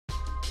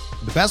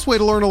The best way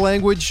to learn a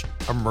language?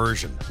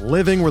 Immersion.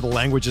 Living where the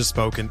language is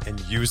spoken and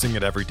using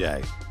it every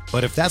day.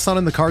 But if that's not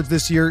in the cards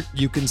this year,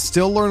 you can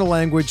still learn a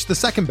language the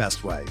second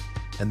best way,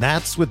 and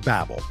that's with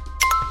Babbel.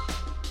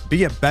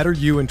 Be a better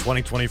you in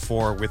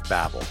 2024 with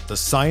Babbel, the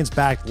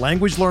science-backed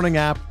language learning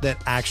app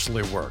that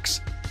actually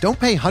works. Don't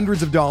pay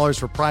hundreds of dollars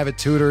for private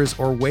tutors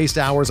or waste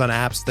hours on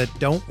apps that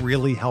don't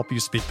really help you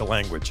speak the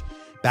language.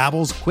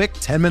 Babbel's quick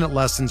 10-minute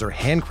lessons are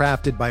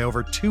handcrafted by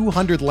over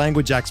 200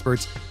 language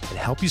experts and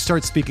help you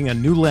start speaking a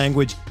new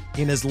language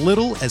in as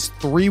little as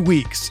 3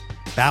 weeks.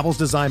 Babbel's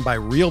designed by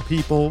real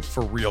people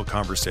for real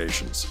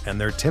conversations,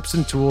 and their tips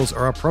and tools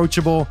are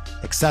approachable,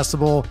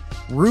 accessible,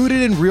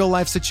 rooted in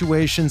real-life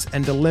situations,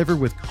 and delivered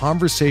with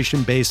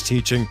conversation-based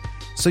teaching,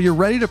 so you're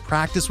ready to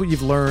practice what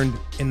you've learned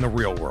in the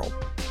real world.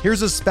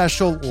 Here's a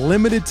special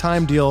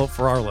limited-time deal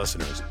for our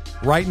listeners.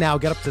 Right now,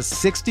 get up to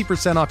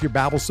 60% off your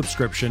Babbel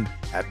subscription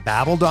at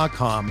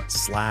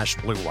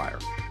babbel.com/Blue Wire.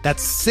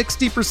 That's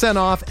 60%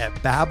 off at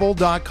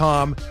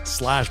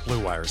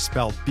babbel.com/Blue Wire,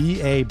 spelled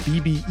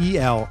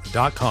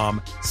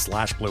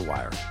BABBEL.com/Blue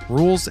Wire.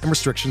 Rules and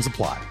restrictions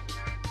apply.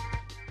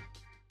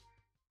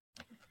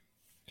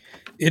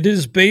 It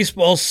is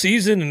baseball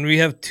season, and we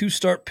have 2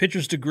 start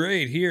pitchers to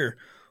grade here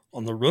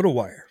on the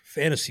RotoWire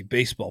Fantasy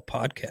Baseball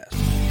Podcast.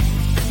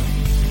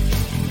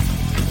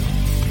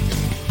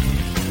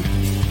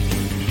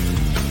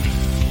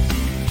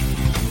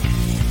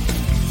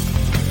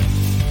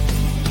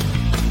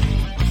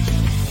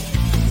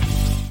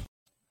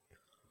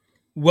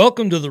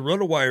 Welcome to the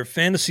RotoWire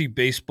Fantasy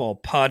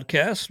Baseball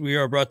Podcast. We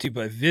are brought to you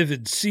by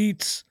Vivid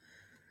Seats.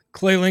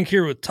 Clay Link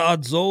here with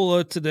Todd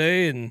Zola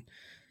today, and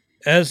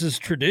as is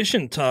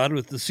tradition, Todd,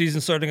 with the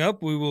season starting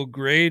up, we will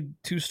grade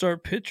 2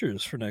 start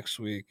pitchers for next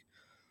week.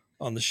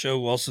 On the show,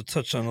 we'll also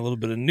touch on a little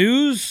bit of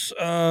news.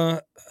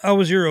 How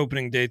was your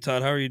opening day,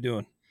 Todd? How are you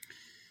doing?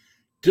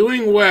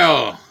 Doing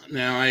well.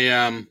 Now,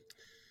 I was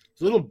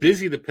a little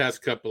busy the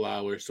past couple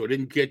hours, so I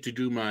didn't get to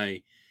do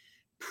my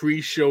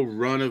pre-show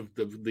run of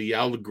the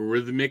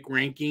algorithmic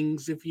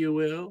rankings, if you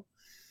will.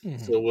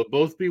 Mm-hmm. So we'll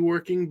both be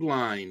working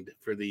blind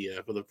for the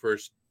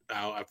first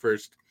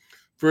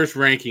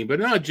ranking.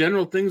 But no,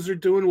 general things are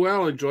doing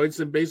well. Enjoyed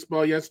some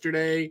baseball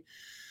yesterday.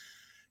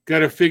 Got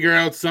to figure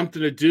out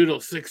something to do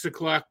till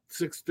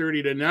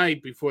 6:30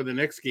 tonight before the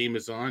next game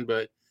is on,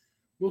 but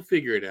we'll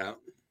figure it out.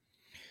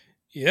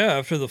 Yeah,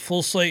 after the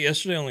full slate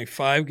yesterday, only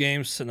 5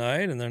 games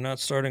tonight, and they're not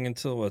starting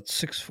until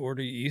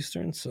 6:40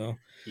 Eastern. So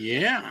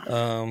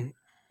yeah.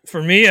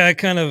 For me, I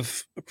kind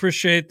of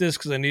appreciate this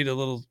because I need a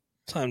little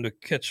time to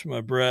catch my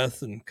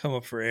breath and come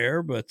up for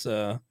air. But,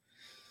 I'm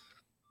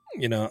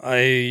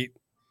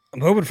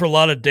hoping for a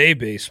lot of day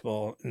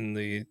baseball in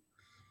the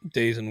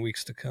days and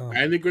weeks to come.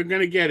 I think we're going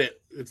to get it.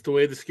 It's the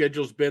way the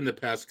schedule's been the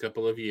past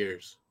couple of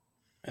years.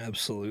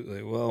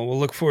 Absolutely. Well, we'll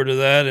look forward to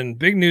that. And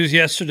big news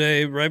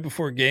yesterday, right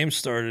before games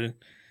started,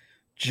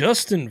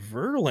 Justin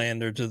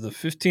Verlander to the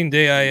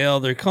 15-day IL.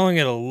 They're calling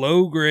it a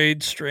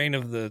low-grade strain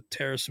of the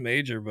teres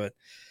major, but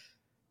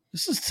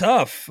this is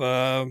tough.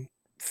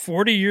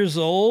 40 years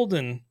old,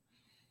 and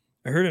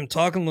I heard him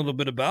talking a little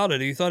bit about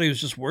it. He thought he was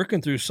just working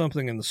through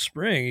something in the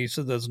spring. He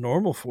said that's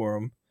normal for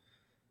him,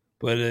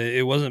 but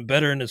it wasn't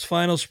better in his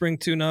final spring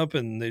tune-up,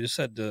 and they just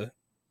had to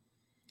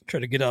try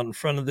to get out in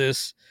front of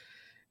this.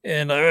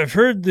 And I've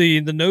heard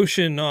the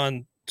notion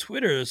on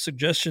Twitter, a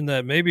suggestion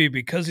that maybe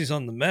because he's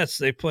on the Mets,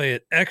 they play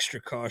it extra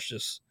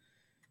cautious,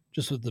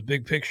 just with the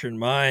big picture in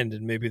mind,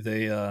 and maybe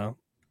they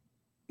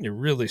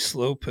really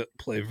slow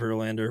play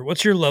Verlander.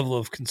 What's your level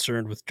of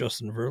concern with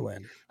Justin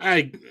Verlander?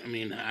 I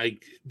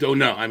don't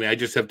know. I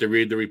just have to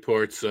read the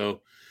reports,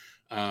 so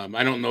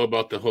I don't know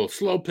about the whole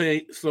slow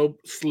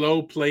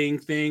playing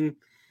thing.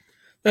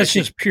 That's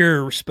just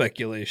pure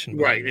speculation,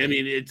 right?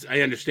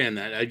 I understand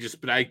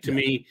that. To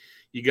me,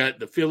 you got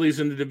the Phillies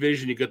in the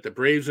division, you got the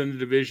Braves in the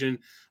division.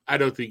 I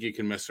don't think you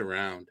can mess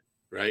around,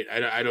 right?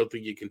 I don't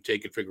think you can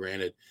take it for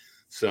granted.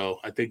 So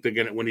I think they're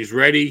gonna, when he's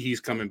ready, he's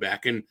coming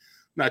back, and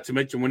not to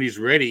mention when he's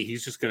ready,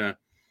 he's just gonna,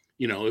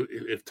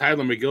 if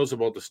Tyler McGill's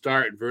about to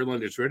start and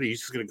Verlander's ready,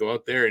 he's just gonna go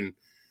out there and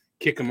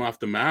kick him off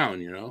the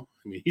mound.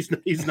 He's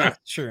not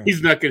sure.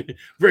 He's not gonna.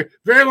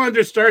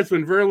 Verlander starts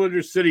when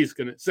Verlander says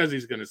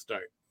he's gonna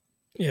start.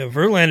 Yeah,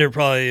 Verlander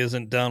probably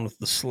isn't down with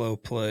the slow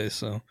play,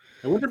 so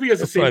I wonder if he has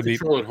the same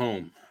control at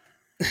home.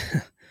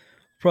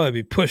 Probably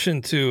be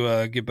pushing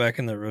to get back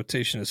in the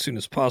rotation as soon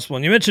as possible.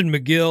 And you mentioned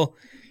McGill;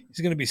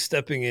 he's going to be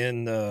stepping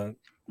in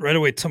right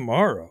away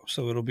tomorrow.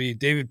 So it'll be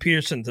David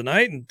Peterson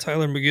tonight and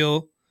Tyler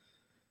McGill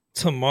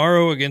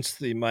tomorrow against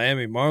the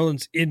Miami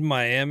Marlins in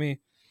Miami.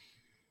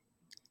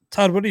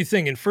 Todd, what do you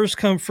think? In first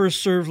come,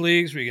 first serve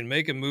leagues where you can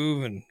make a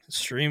move and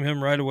stream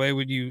him right away,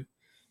 would you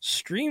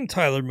stream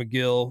Tyler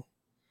McGill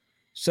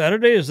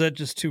Saturday? Or is that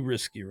just too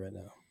risky right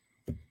now?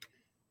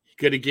 He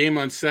got a game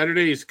on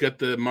Saturday. He's got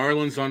the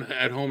Marlins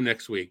at home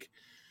next week.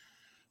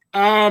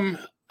 I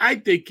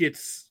think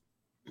it's,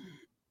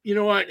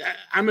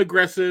 I'm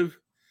aggressive.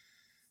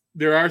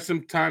 There are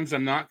some times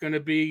I'm not going to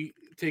be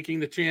taking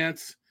the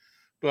chance,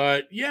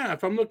 but yeah,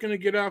 if I'm looking to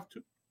get off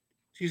to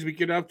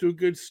a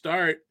good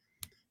start,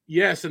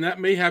 Yes, and that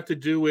may have to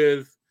do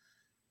with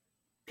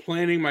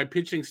planning my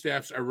pitching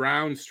staffs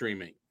around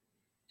streaming.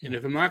 And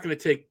if I'm not going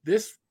to take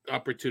this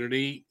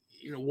opportunity,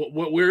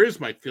 where is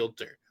my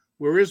filter?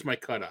 Where is my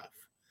cutoff?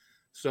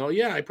 So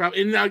yeah, I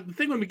probably. And now the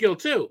thing with McGill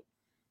too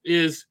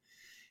is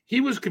he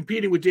was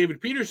competing with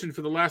David Peterson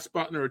for the last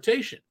spot in the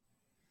rotation.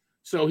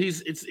 So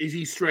he's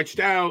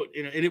stretched out,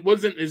 and it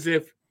wasn't as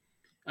if,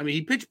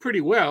 he pitched pretty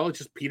well. It's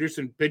just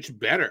Peterson pitched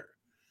better.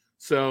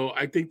 So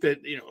I think that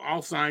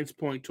all signs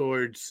point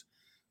towards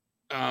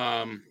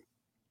a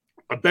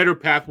better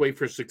pathway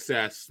for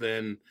success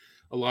than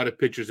a lot of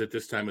pitchers at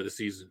this time of the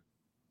season.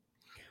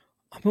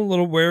 I'm a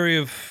little wary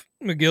of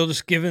McGill,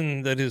 just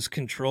given that his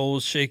control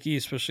was shaky,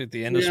 especially at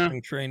the end of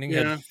spring training. He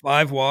had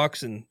 5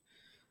 walks in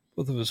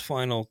both of his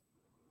final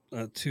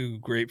 2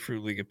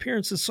 Grapefruit League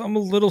appearances. So I'm a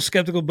little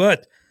skeptical,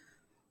 but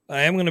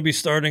I am going to be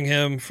starting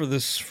him for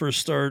this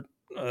first start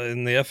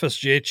in the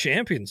FSGA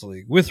Champions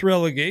League with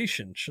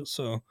relegation.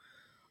 So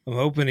I'm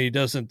hoping he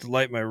doesn't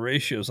light my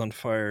ratios on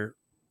fire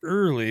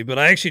early. But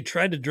I actually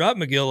tried to drop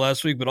McGill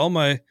last week, but all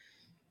my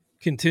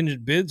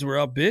contingent bids were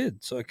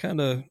outbid. So I kind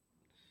of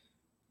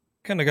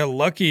got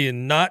lucky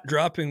in not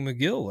dropping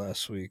McGill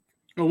last week.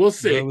 Well, we'll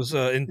see. I was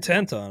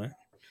intent on it.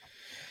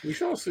 We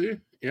shall see.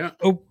 Yeah.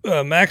 Oh,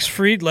 Max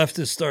Fried left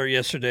his start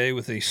yesterday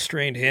with a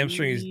strained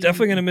hamstring. He's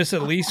definitely going to miss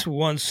at least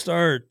one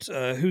start.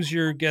 Who's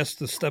your guess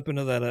to step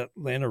into that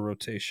Atlanta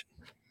rotation?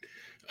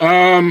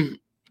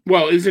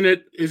 Well,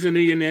 isn't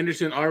Ian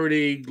Anderson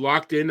already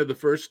locked into the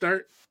first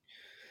start?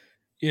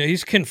 Yeah,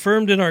 he's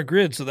confirmed in our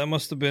grid, so that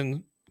must have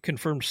been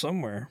confirmed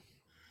somewhere.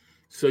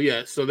 So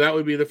yeah, so that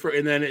would be the first,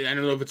 and then I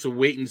don't know if it's a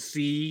wait and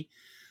see,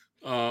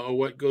 or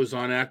what goes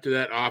on after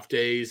that, off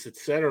days,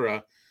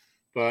 etc.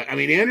 But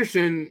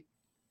Anderson,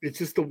 it's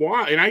just the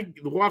walks, and I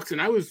don't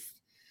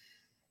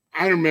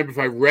remember if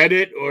I read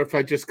it or if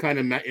I just kind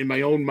of in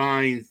my own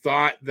mind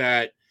thought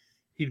that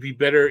he'd be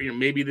better.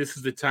 Maybe this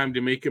is the time to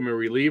make him a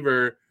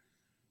reliever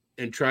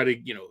and try to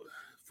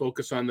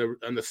focus on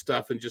the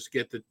stuff and just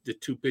get the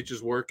 2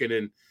 pitches working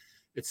and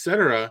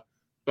etc.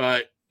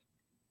 But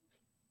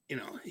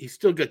he's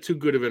still got too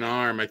good of an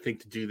arm, I think,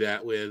 to do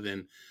that with.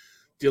 And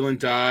Dylan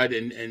Dodd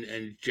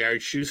and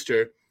Jared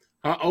Schuster.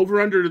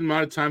 Over under the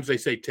amount of times they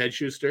say Ted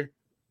Schuster.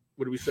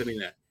 What are we setting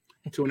that?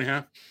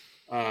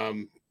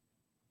 2.5?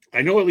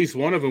 I know at least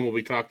one of them will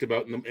be talked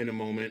about in a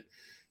moment.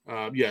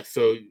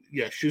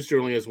 Schuster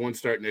only has 1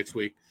 start next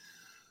week.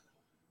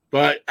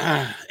 But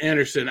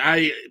Anderson,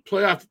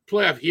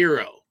 playoff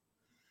hero,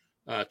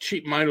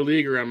 cheap minor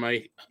leaguer on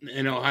my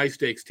NL high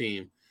stakes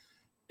team,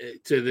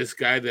 to this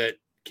guy that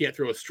can't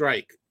throw a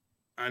strike.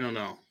 I don't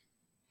know.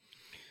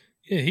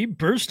 Yeah, he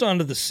burst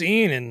onto the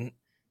scene, and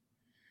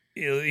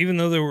even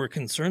though there were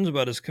concerns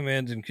about his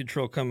command and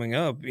control coming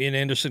up, Ian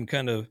Anderson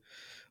kind of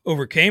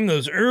overcame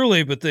those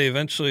early, but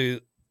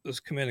those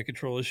command and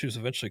control issues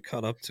eventually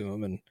caught up to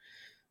him. And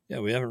yeah,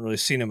 we haven't really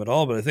seen him at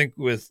all. But I think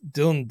with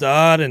Dylan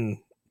Dodd and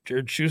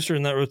Jared Schuster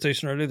in that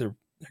rotation already, they're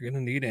going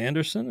to need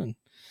Anderson.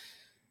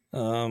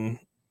 And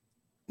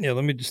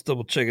let me just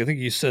double check. I think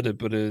you said it,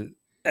 but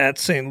at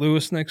St.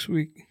 Louis next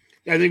week.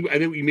 I think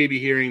we may be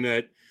hearing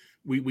that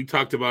we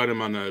talked about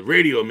him on the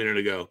radio a minute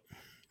ago.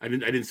 I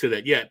didn't say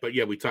that yet, but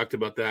yeah, we talked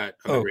about that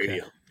on the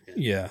radio.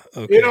 Yeah.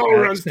 Okay. It all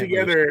runs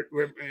together.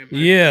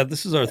 Yeah,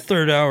 this is our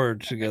 3rd hour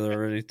together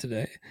already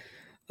today.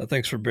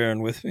 Thanks for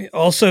bearing with me.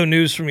 Also,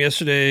 news from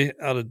yesterday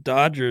out of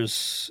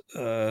Dodgers.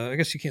 I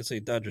guess you can't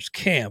say Dodgers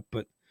camp,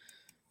 but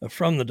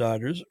from the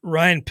Dodgers.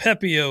 Ryan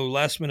Pepio,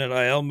 last-minute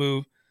IL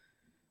move.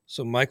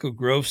 So Michael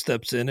Grove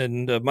steps in,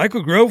 and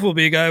Michael Grove will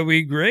be a guy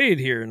we grade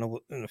here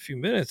in a few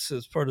minutes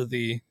as part of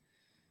the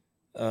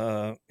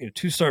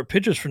 2-start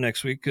pitchers for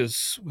next week.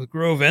 Because with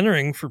Grove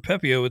entering for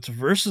Pepio, it's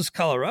versus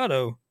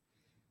Colorado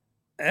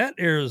at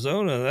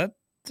Arizona.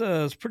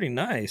 That is pretty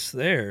nice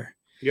there.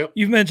 Yep.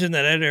 You've mentioned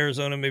that at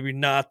Arizona, maybe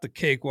not the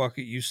cakewalk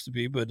it used to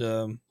be, but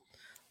I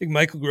think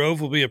Michael Grove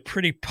will be a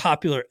pretty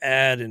popular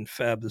ad in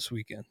Fab this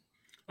weekend.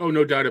 Oh,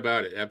 no doubt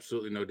about it.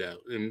 Absolutely no doubt.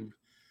 And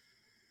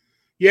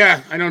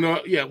yeah, I don't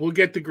know. Yeah, we'll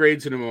get the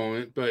grades in a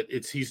moment, but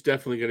he's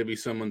definitely going to be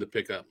someone to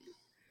pick up.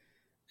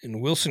 And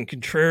Wilson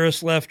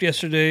Contreras left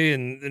yesterday,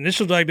 and the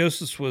initial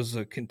diagnosis was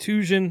a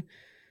contusion.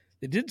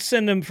 They did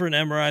send him for an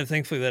MRI.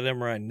 Thankfully, that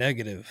MRI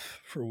negative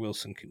for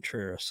Wilson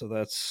Contreras. So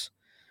that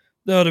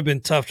would have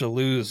been tough to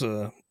lose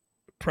a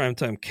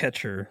primetime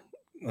catcher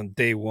on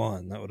day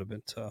one. That would have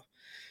been tough.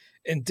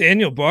 And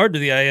Daniel Bard to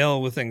the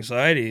IL with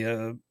anxiety.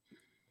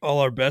 All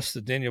our best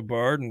to Daniel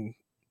Bard, and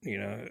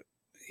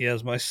he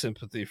has my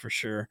sympathy for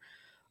sure.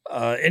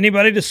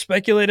 Anybody to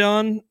speculate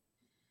on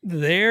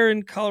there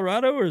in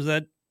Colorado, or is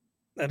that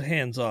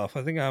hands off?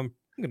 I think I'm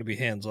going to be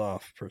hands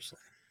off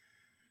personally.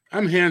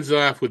 I'm hands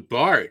off with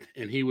Bard,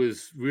 and he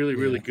was really,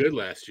 really good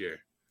last year.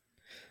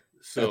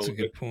 So that's a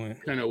good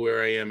point. Kind of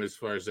where I am as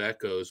far as that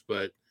goes.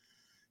 But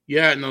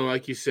yeah, no,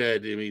 like you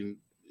said,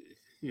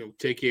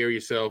 take care of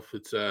yourself.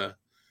 It's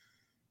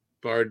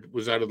Bard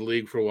was out of the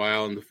league for a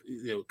while, and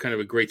kind of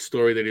a great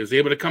story that he was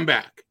able to come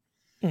back.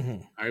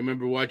 Mm-hmm. I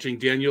remember watching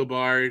Daniel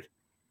Bard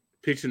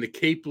pitch in the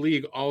Cape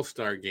League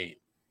All-Star game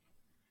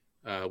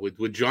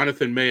with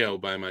Jonathan Mayo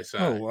by my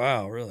side. Oh,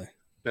 wow. Really?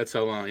 That's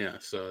how long. Yeah.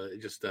 So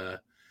it just, I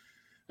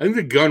think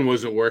the gun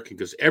wasn't working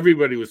because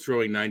everybody was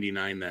throwing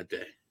 99 that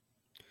day.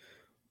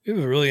 We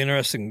have a really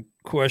interesting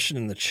question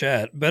in the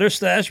chat. Better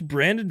stash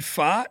Brandon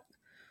Pfaadt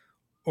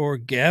or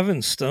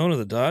Gavin Stone of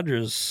the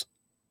Dodgers?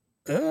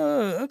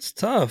 That's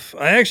tough.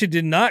 I actually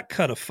did not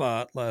cut a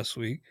Pfaadt last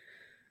week.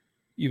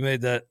 You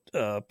made that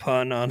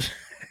pun on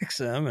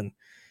XM and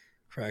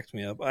cracked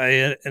me up. I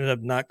ended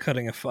up not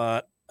cutting a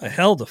Pfaadt. I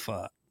held a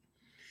Pfaadt.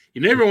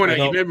 You never want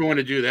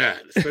to do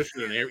that,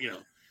 especially on air.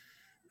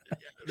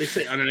 They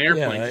say on an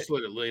airplane, just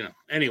let it.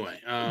 Anyway.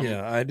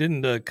 I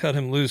didn't cut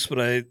him loose, but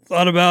I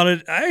thought about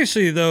it. I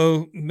actually,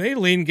 though, may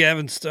lean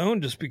Gavin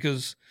Stone just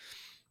because,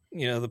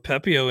 the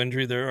Pepio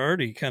injury, they're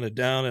already kind of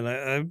down, and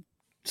I'm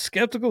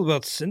skeptical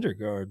about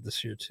Syndergaard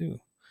this year too.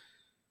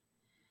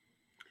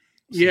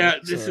 So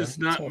this is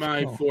not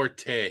my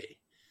forte.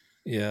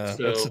 Yeah,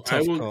 so that's a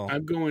tough call.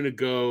 I'm going to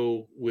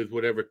go with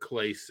whatever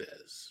Clay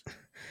says.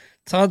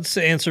 Todd's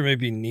answer may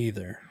be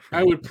neither.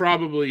 I would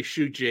probably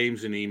shoot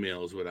James an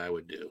email is what I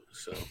would do.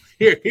 So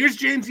here's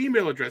James'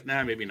 email address.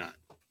 Nah, maybe not.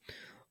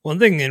 One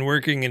thing in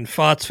working in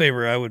Pfaadt's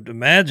favor, I would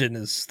imagine,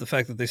 is the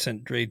fact that they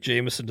sent Drake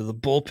Jameson to the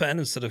bullpen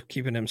instead of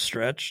keeping him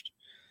stretched.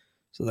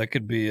 So that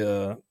could be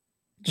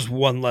just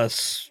one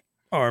less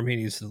arm he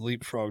needs to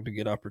leapfrog to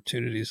get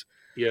opportunities.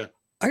 Yeah.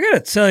 I got to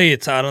tell you,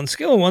 Todd, on a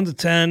scale of 1 to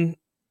 10,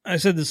 I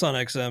said this on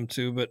XM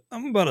too, but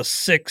I'm about a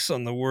 6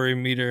 on the worry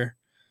meter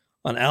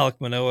on Alek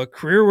Manoah.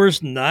 Career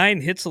worst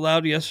 9 hits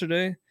allowed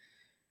yesterday.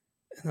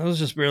 And that was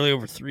just barely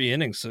over 3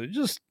 innings. So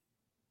just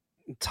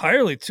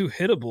entirely too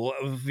hittable.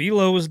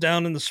 Velo was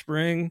down in the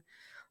spring.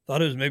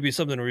 Thought it was maybe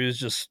something where he was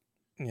just,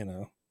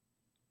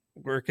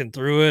 working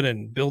through it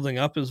and building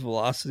up his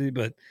velocity.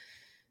 But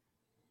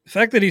the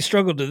fact that he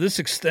struggled to this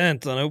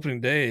extent on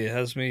opening day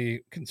has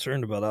me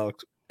concerned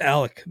about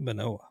Alek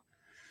Manoah.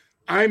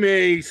 I'm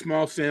a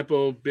small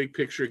sample, big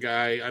picture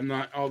guy. I'm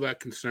not all that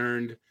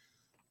concerned.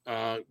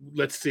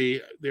 Let's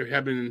see.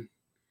 I've been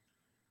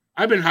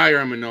higher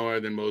on Manoah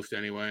than most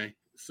anyway.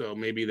 So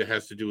maybe that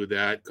has to do with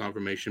that,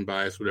 confirmation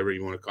bias, whatever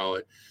you want to call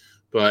it.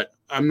 But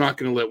I'm not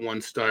going to let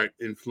one start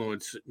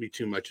influence me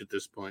too much at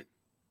this point.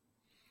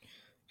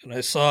 And I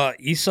saw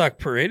Isaac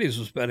Paredes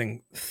was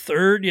batting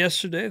third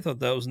yesterday. I thought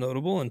that was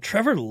notable. And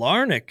Trevor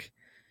Larnach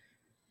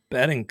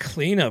batting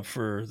cleanup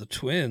for the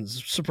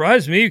Twins.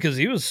 Surprised me because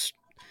he was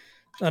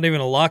not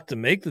even a lock to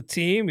make the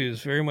team. He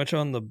was very much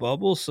on the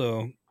bubble.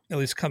 So at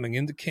least coming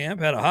into camp,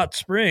 had a hot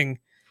spring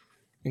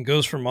and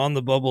goes from on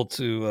the bubble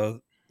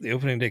to the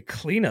opening day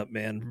cleanup,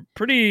 man.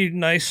 Pretty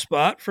nice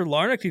spot for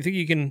Larnach. Do you think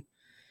he can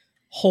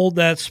hold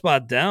that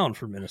spot down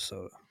for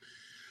Minnesota?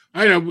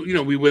 I know,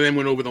 we then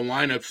went over the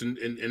lineups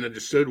and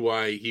understood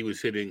why he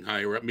was hitting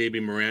higher up. Maybe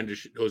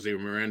Jose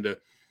Miranda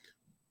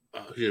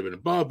should have been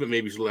above, but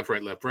maybe it's a left,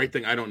 right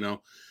thing. I don't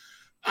know.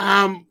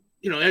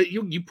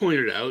 You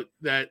pointed out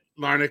that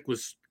Larnach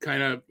was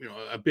kind of,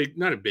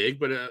 not a big,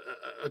 but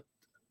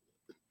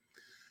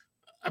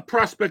a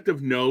prospect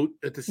of note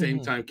at the same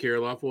time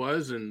Kirilloff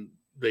was, and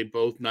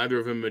neither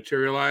of them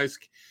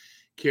materialized.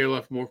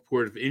 Kirilloff more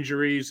reported of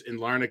injuries, and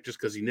Larnach just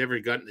because he never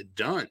gotten it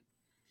done.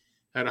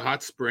 Had a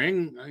hot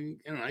spring.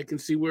 I can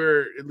see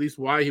at least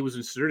why he was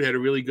inserted. Had a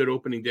really good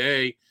opening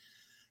day.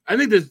 I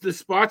think the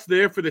spot's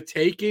there for the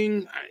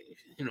taking.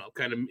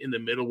 Kind of in the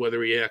middle,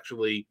 whether he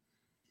actually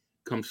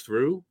comes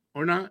through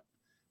or not.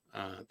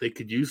 They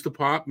could use the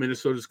pop.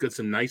 Minnesota's got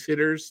some nice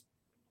hitters,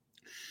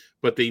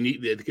 but they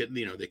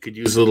could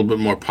use a little bit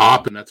more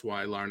pop, and that's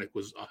why Larnach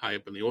was high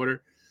up in the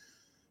order.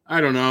 I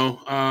don't know.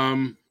 I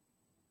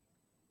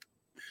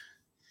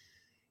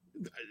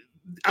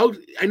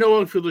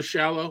know outfield is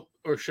shallow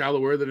or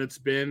shallower than it's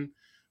been,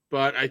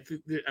 but I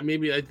think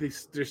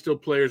there's still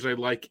players I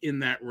like in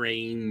that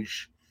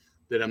range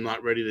that I'm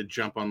not ready to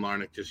jump on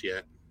Larnach just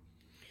yet.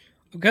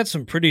 I've got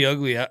some pretty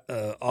ugly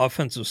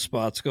offensive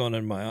spots going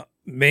in my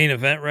main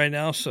event right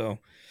now. So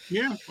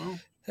yeah, well,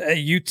 at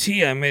UT,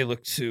 I may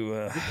look to.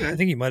 Okay. I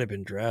think he might have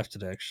been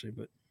drafted actually,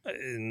 but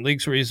in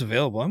leagues where he's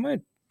available, I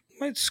might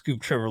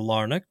scoop Trevor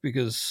Larnach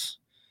because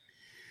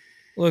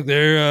look,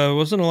 there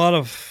wasn't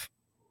a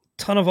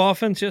ton of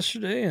offense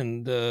yesterday,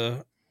 and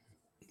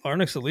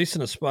Larnach's at least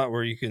in a spot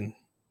where you can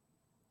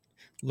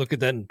look at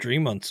that and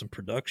dream on some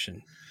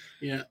production.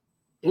 Yeah.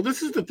 Well,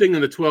 this is the thing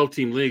in the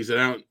 12-team leagues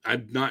that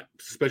I'm not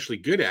especially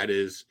good at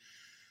is,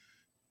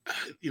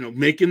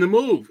 making the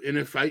move. And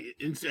I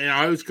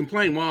always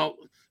complain, well,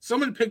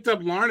 someone picked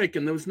up Larnach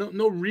and there was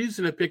no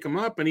reason to pick him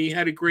up, and he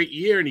had a great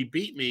year and he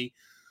beat me.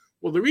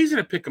 Well, the reason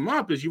to pick him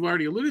up is you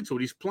already alluded to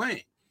it. He's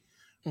playing.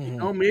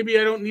 Mm-hmm. Maybe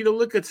I don't need to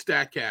look at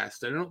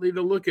StatCast. I don't need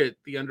to look at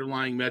the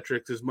underlying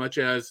metrics as much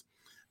as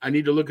I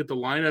need to look at the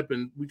lineup.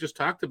 And we just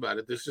talked about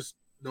it. There's just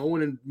no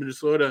one in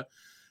Minnesota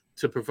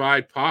to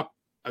provide pop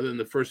other than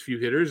the first few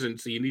hitters, and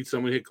so you need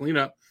someone to hit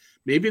cleanup.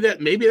 Maybe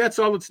that's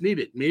all that's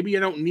needed. Maybe I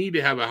don't need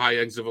to have a high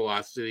exit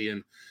velocity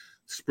and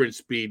sprint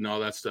speed and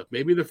all that stuff.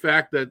 Maybe the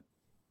fact that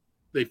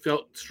they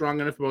felt strong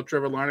enough about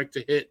Trevor Larnach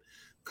to hit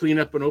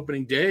cleanup on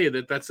opening day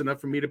that's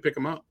enough for me to pick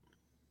him up.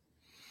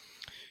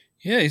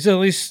 Yeah, he's at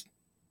least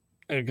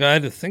a guy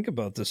to think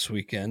about this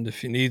weekend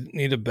if you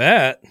need a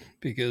bat,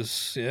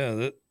 because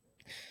that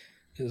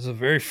is a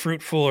very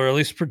fruitful, or at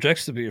least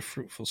projects to be a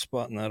fruitful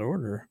spot in that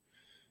order,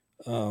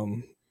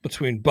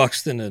 between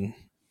Buxton and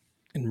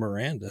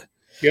Miranda.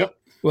 Yep.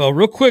 Well,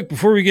 real quick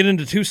before we get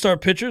into 2-star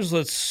pitchers,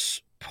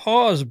 let's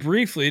pause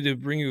briefly to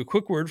bring you a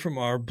quick word from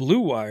our Blue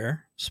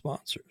Wire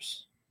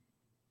sponsors.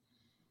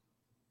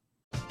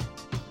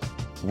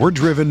 We're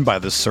driven by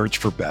the search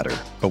for better.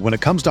 But when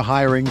it comes to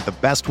hiring, the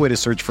best way to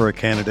search for a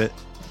candidate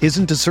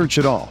isn't to search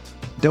at all.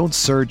 Don't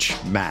search,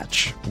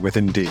 match with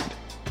Indeed.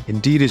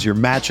 Indeed is your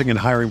matching and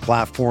hiring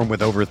platform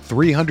with over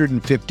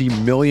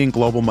 350 million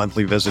global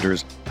monthly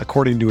visitors,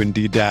 according to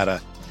Indeed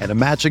data, and a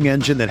matching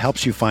engine that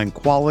helps you find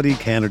quality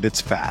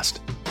candidates fast.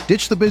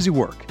 Ditch the busy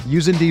work.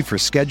 Use Indeed for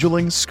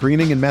scheduling,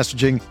 screening, and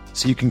messaging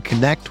so you can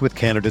connect with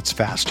candidates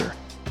faster.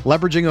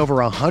 Leveraging over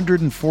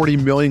 140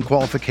 million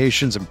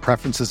qualifications and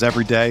preferences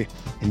every day,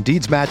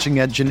 Indeed's matching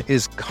engine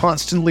is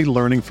constantly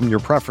learning from your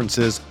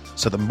preferences,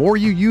 so the more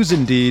you use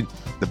Indeed,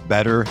 the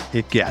better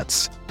it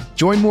gets.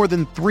 Join more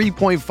than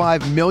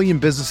 3.5 million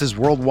businesses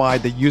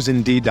worldwide that use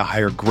Indeed to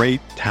hire great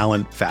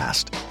talent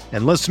fast.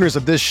 And listeners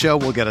of this show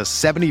will get a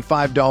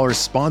 $75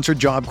 sponsored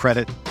job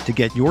credit to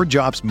get your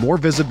jobs more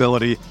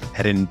visibility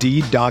at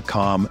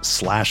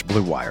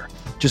Indeed.com/Blue Wire.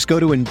 Just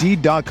go to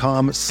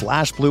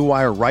Indeed.com/Blue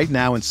Wire right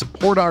now and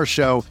support our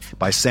show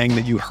by saying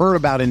that you heard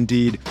about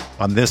Indeed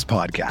on this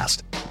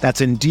podcast.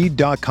 That's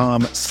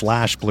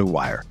Indeed.com/Blue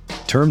Wire.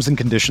 Terms and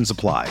conditions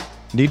apply.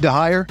 Need to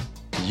hire?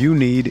 You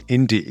need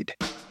Indeed.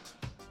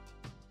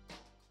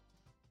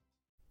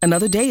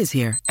 Another day is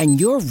here, and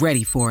you're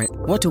ready for it.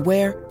 What to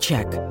wear?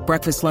 Check.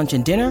 Breakfast, lunch,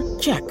 and dinner?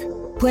 Check.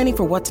 Planning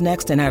for what's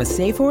next and how to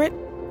save for it?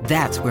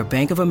 That's where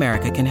Bank of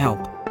America can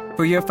help.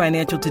 For your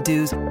financial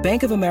to-dos,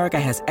 Bank of America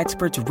has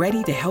experts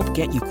ready to help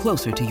get you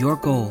closer to your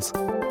goals.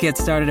 Get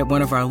started at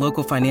one of our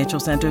local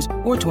financial centers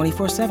or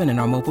 24/7 in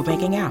our mobile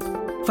banking app.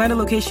 Find a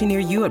location near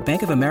you at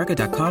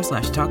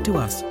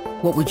bankofamerica.com/talktous.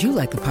 What would you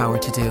like the power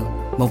to do?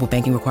 Mobile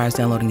banking requires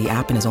downloading the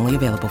app and is only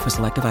available for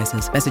select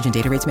devices. Message and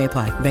data rates may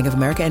apply. Bank of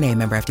America NA,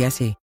 member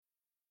FDIC.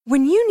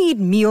 When you need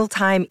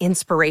mealtime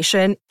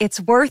inspiration,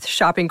 it's worth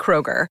shopping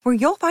Kroger, where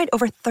you'll find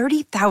over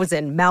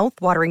 30,000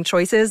 mouth-watering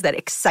choices that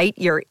excite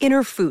your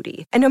inner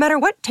foodie. And no matter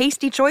what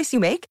tasty choice you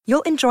make,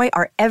 you'll enjoy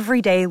our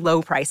everyday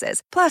low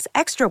prices, plus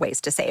extra ways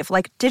to save,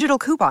 like digital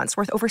coupons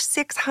worth over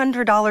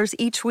 $600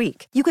 each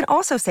week. You can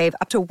also save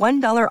up to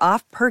 $1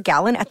 off per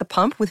gallon at the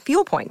pump with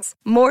fuel points.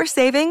 More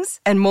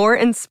savings and more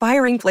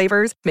inspiring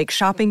flavors make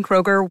shopping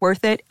Kroger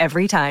worth it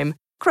every time.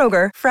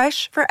 Kroger,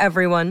 fresh for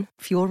everyone.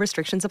 Fuel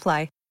restrictions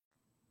apply.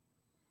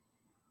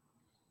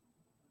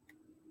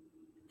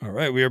 All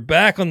right, we are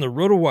back on the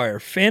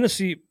RotoWire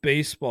Fantasy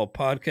Baseball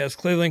Podcast.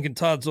 Clay Lincoln,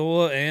 Todd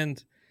Zola,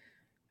 and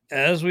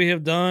as we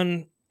have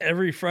done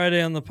every Friday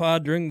on the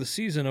pod during the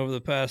season over the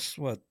past,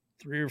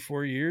 3 or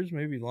 4 years,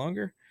 maybe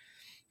longer?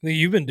 I think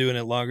you've been doing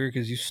it longer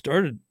because you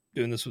started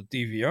doing this with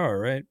DVR,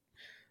 right?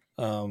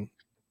 But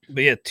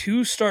yeah,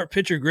 2-start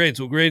pitcher grades.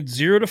 We'll grade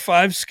 0 to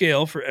 5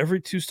 scale for every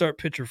 2-start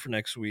pitcher for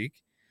next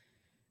week.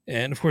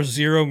 And, of course,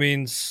 0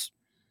 means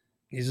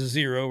he's a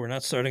 0. We're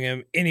not starting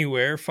him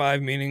anywhere.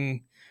 5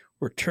 meaning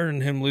we're turning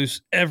him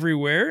loose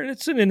everywhere, and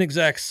it's an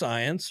inexact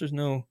science. There's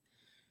no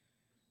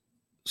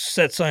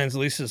set science, at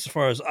least as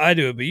far as I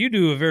do it, but you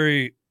do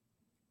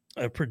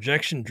a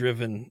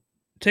projection-driven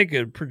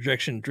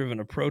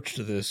approach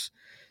to this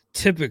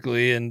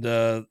typically, and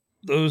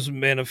those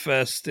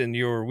manifest in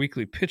your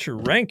weekly pitcher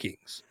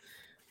rankings,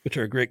 which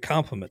are a great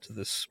compliment to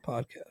this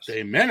podcast.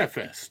 They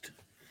manifest.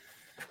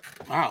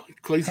 Wow,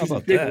 Clay's using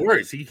big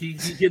words. He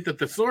get the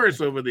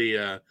thesaurus over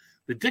the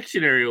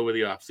dictionary over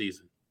the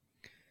offseason.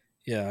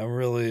 Yeah, I'm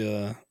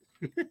really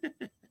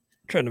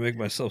trying to make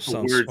myself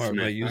sound smart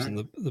by using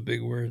the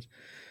big words.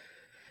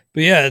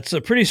 But yeah, it's a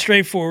pretty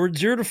straightforward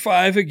 0 to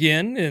 5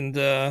 again. And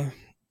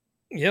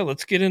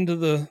let's get into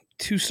the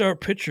 2-start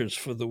pitchers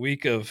for the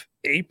week of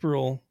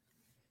April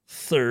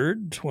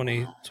 3rd,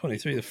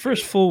 2023, the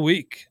first full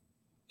week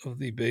of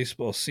the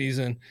baseball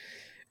season.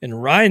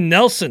 And Ryan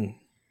Nelson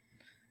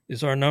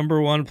is our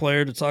number one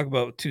player to talk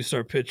about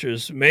 2-start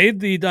pitchers. Made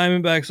the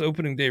Diamondbacks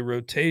opening day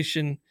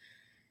rotation.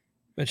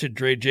 Mentioned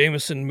Dre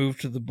Jameson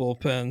moved to the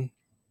bullpen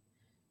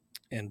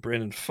and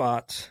Brandon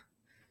Pfaadt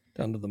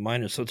down to the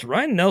minors. So it's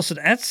Ryan Nelson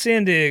at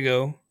San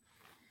Diego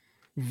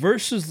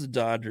versus the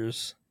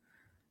Dodgers.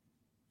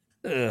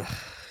 I'm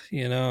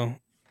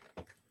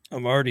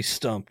already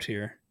stumped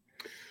here.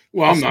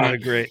 Well, I'm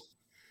not great.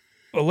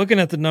 Well, looking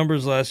at the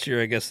numbers last year,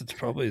 I guess it's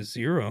probably a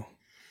 0.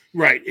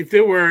 Right.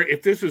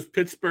 If this was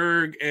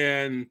Pittsburgh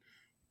and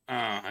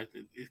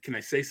can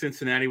I say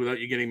Cincinnati without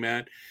you getting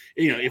mad?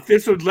 If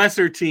this was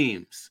lesser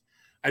teams,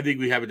 I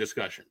think we have a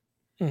discussion.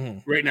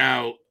 Mm-hmm. Right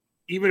now,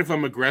 even if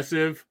I'm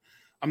aggressive,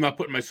 I'm not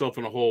putting myself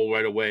in a hole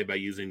right away by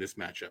using this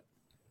matchup.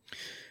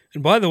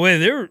 And by the way,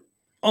 there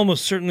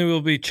almost certainly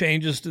will be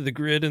changes to the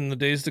grid in the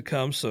days to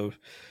come. So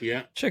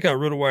check out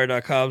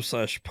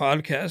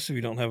rotowire.com/podcast if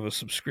you don't have a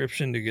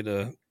subscription to get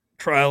a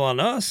trial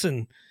on us.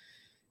 And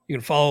You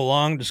can follow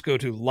along. Just go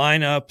to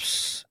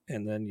lineups,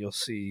 and then you'll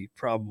see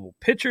probable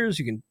pitchers.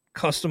 You can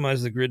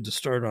customize the grid to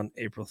start on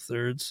April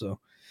 3rd. So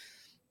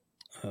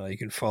you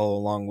can follow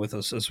along with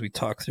us as we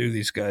talk through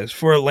these guys.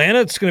 For Atlanta,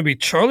 it's going to be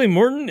Charlie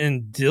Morton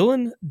and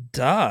Dylan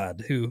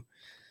Dodd, who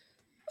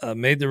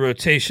made the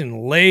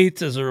rotation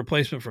late as a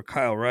replacement for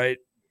Kyle Wright.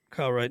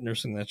 Kyle Wright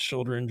nursing that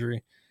shoulder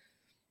injury.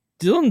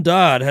 Dylan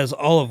Dodd has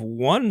all of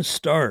one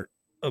start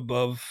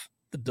above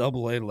the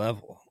Double-A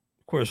level.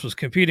 Of course, was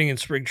competing in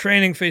spring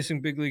training,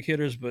 facing big league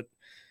hitters, but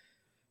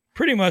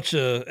pretty much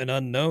an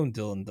unknown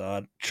Dylan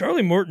Dodd.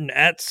 Charlie Morton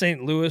at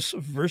St. Louis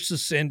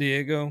versus San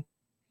Diego.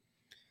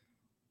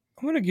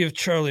 I'm going to give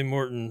Charlie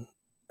Morton,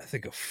 I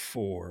think, a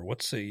 4.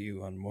 What say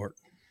you on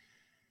Morton?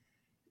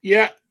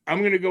 Yeah, I'm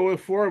going to go with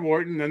 4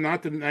 Morton. They're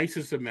not the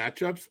nicest of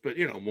matchups, but,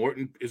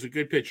 Morton is a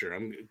good pitcher.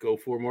 I'm going to go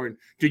 4 Morton.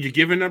 Did you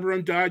give a number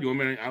on Dodd? You want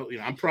me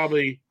to, I'm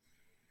probably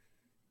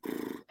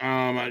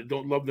I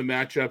don't love the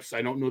matchups.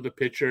 I don't know the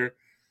pitcher.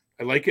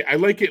 I like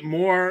it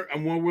more.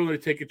 I'm more willing to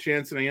take a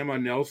chance than I am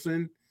on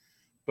Nelson.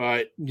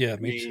 But, yeah,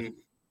 me too.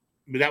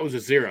 But that was a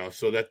 0,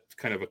 so that's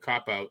kind of a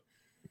cop-out.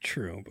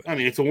 True. But...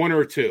 it's a 1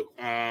 or a 2.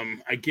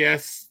 I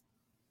guess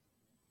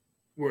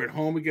we're at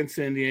home against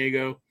San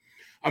Diego.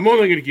 I'm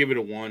only going to give it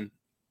a 1.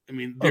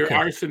 There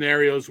are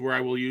scenarios where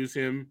I will use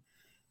him,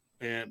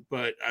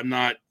 but I'm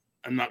not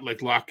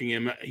like locking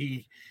him.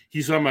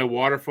 He's on my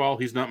waterfall.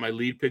 He's not my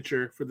lead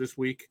pitcher for this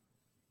week.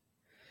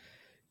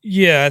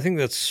 Yeah, I think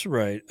that's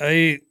right.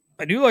 I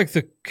do like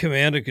the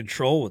command and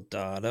control with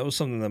Dodd. That was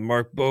something that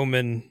Mark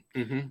Bowman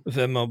of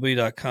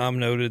MLB.com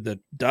noted, that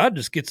Dodd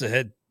just gets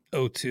ahead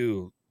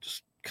 0-2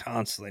 just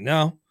constantly.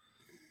 Now,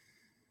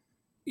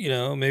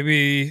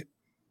 maybe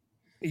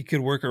he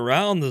could work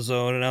around the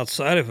zone and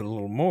outside of it a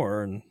little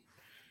more and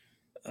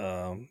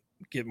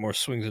get more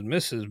swings and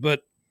misses.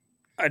 But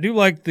I do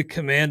like the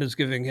command is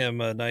giving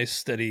him a nice,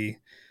 steady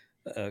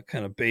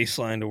kind of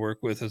baseline to work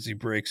with as he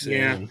breaks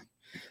in.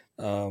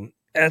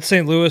 At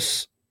St.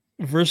 Louis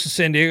versus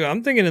San Diego,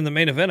 I'm thinking in the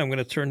main event I'm going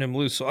to turn him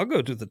loose, so I'll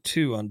go to the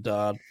 2 on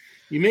Dodd.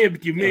 You may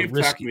have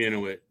talked me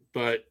into it,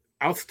 but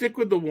I'll stick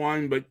with the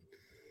 1. But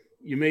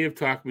you may have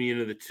talked me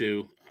into the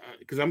 2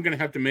 because I'm going to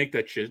have to make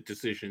that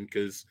decision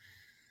because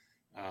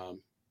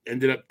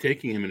ended up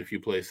taking him in a few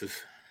places.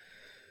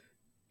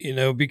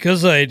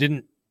 Because I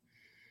didn't,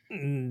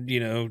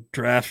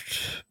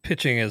 draft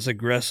pitching as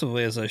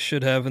aggressively as I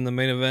should have in the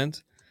main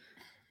event,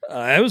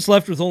 I was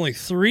left with only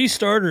 3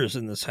 starters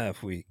in this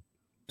half week.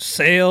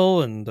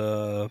 Sale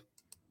and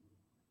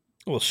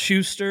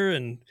Schuster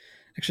and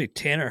actually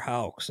Tanner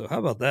Houck. So how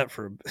about that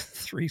for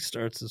 3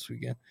 starts this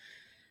weekend?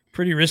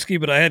 Pretty risky,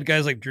 but I had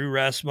guys like Drew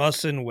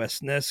Rasmussen,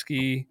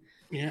 Wesneski,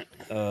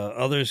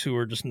 others who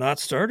were just not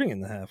starting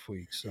in the half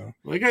week. So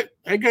I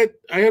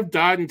have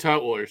Dodd and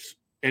Tutwars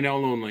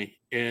NL only,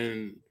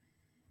 and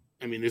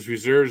there's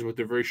reserves, but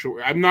they're very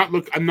short. I'm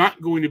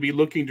not going to be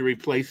looking to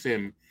replace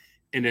him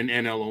in an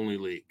NL only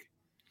league.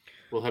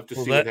 We'll have to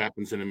see what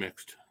happens in a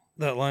mixed.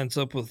 That lines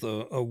up with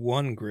a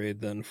 1 grade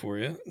then for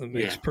you. That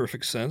makes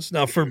perfect sense.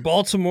 Now for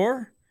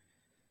Baltimore,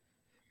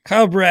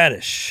 Kyle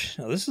Bradish.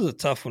 Now this is a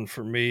tough one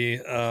for me.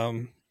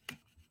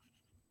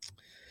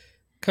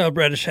 Kyle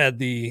Bradish had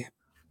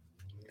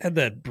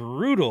that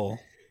brutal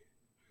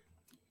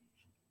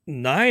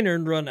 9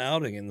 earned run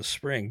outing in the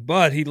spring,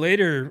 but he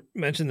later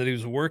mentioned that he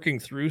was working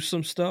through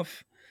some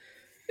stuff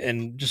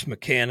and just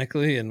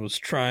mechanically and was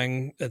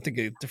trying, I think,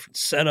 a different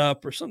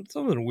setup or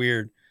something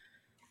weird,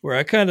 where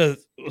I kind of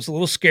was a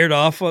little scared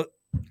off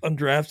on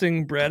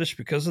drafting Bradish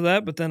because of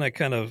that, but then I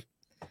kind of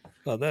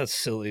thought that's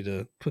silly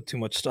to put too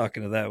much stock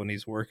into that when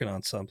he's working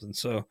on something.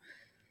 So,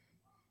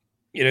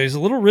 he's a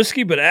little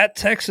risky, but at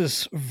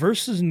Texas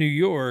versus New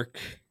York,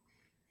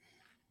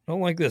 I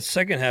don't like that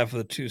second half of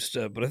the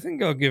 2-step, but I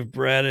think I'll give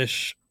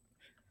Bradish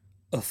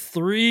a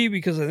 3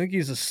 because I think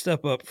he's a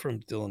step up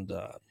from Dylan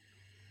Dodd.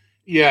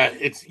 Yeah,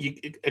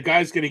 a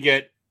guy's going to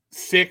get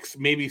 6,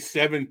 maybe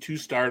 7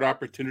 2-start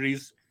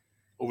opportunities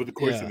over the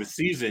course of a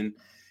season.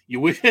 You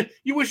wish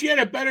he had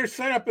a better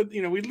setup, but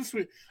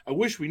I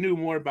wish we knew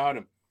more about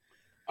him.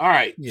 All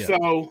right,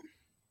 so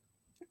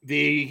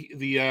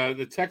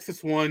the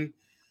Texas one.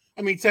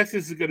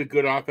 Texas has got a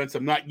good offense.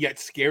 I'm not yet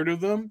scared of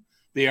them.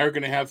 They are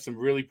going to have some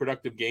really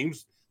productive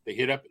games. They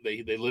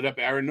lit up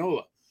Aaron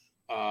Nola,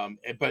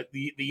 but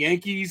the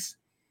Yankees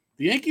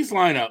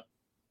lineup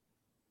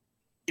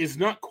is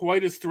not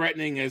quite as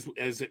threatening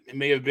as it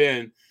may have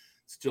been.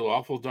 Still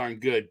awful darn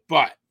good,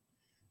 but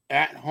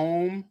at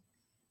home,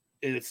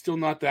 and it's still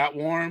not that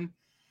warm.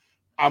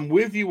 I'm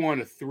with you on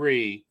a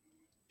 3,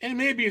 and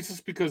maybe it's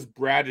just because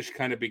Bradish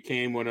kind of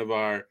became one of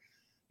our,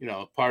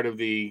 part of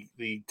the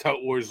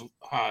Tout Wars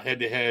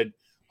head-to-head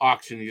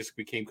auction. He just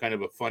became kind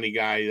of a funny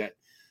guy that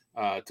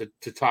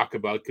to talk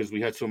about because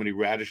we had so many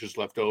radishes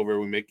left over.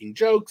 We're making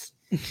jokes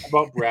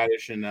about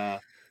Bradish, and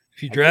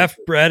if you draft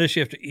Bradish,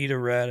 you have to eat a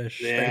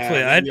radish. Yeah,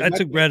 thankfully, I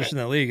took Bradish in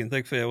that league, and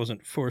thankfully I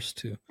wasn't forced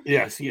to.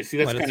 Yeah, see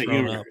that's kind of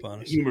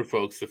humor,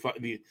 folks.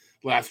 The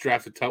last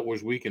draft of Tout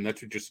Wars weekend,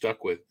 that's what you're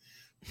stuck with.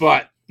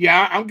 But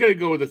yeah, I'm going to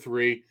go with a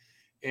 3.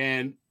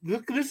 And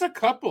look, there's a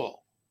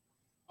couple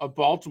of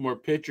Baltimore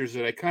pitchers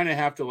that I kind of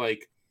have to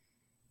like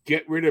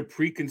get rid of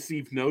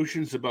preconceived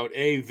notions about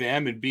A,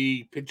 them, and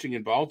B, pitching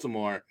in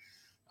Baltimore,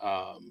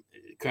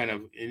 kind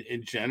of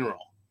in general.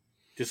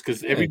 Just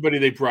because everybody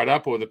they brought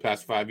up over the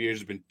past 5 years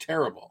has been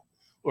terrible.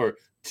 Or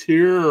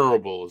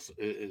terrible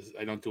is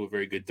I don't do a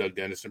very good Doug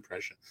Dennis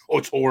impression. Oh,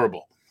 it's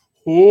horrible.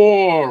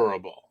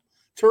 Horrible.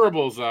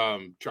 Terrible's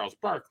Charles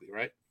Barkley,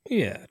 right?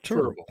 Yeah,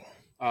 terrible.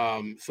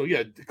 So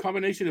yeah, the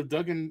combination of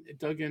Doug and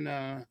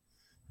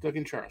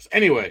Charles.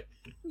 Anyway,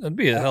 that'd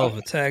be a hell of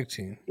a tag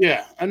team.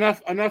 Yeah,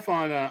 enough on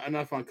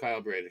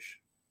Kyle Bradish.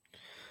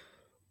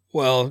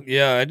 Well,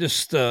 yeah, I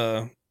just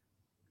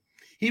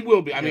he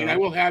will be. I mean, I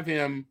will have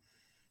him.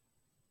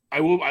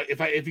 I will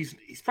if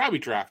he's probably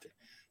drafted,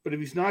 but if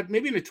he's not,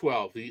 maybe in the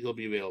 12 he'll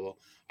be available.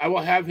 I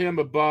will have him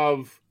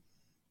above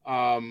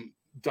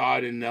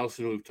Dodd and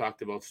Nelson, who we've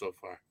talked about so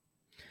far.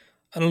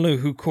 I don't know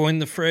who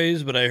coined the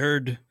phrase, but I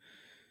heard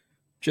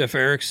Jeff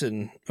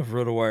Erickson of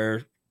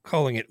RotoWire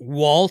calling it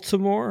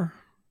Waltimore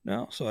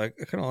now. So I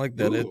kind of like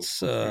that. It's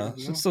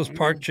since those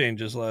park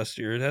changes last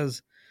year, it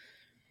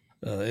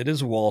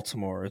is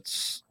Waltimore.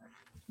 It's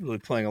really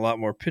playing a lot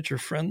more pitcher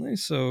friendly.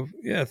 So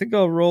yeah, I think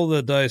I'll roll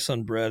the dice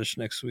on Bradish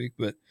next week.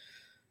 But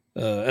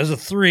as a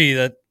 3,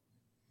 that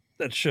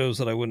shows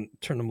that I wouldn't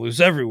turn them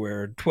loose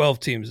everywhere. 12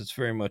 teams, it's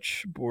very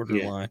much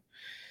borderline.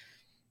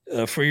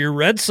 Yeah. For your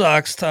Red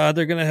Sox, Todd,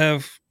 they're going to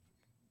have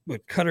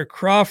Cutter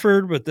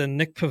Crawford, but then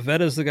Nick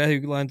Pivetta is the guy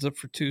who lines up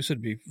for 2, so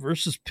it'd be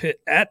versus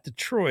Pitt at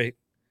Detroit.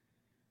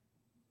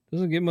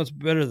 Doesn't get much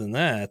better than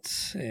that.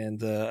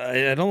 And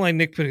I don't like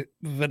Nick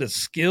Pivetta's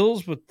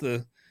skills, but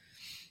the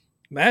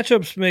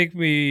matchups make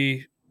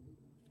me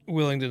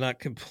willing to not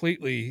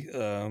completely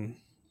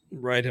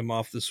write him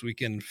off this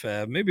weekend in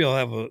Fab. Maybe I'll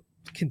have a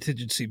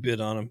contingency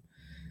bid on him.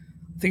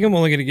 I think I'm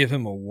only going to give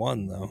him a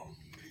 1, though.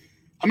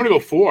 I'm going to go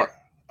 4.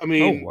 I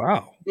mean, oh,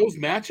 wow. Those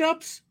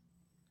matchups?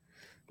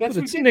 That's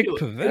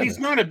ridiculous. Nick Pivetta. He's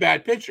not a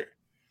bad pitcher.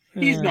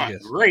 He's not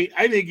great.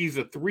 I think he's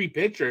a 3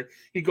 pitcher.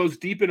 He goes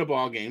deep into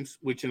ball games,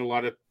 which in a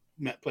lot of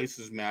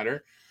places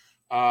matter.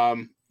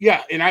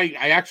 Yeah, and I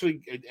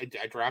actually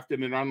drafted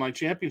him in an online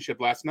championship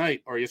last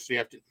night or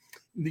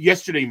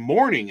yesterday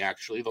morning,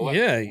 actually.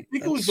 I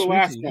think it was the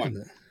last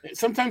one.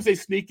 Sometimes they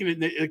sneak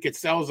in, it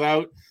sells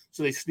out,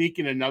 so they sneak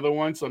in another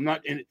one. So I'm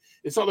not in.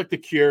 It's not like the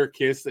Cure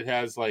Kiss that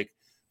has like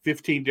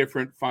 15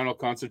 different final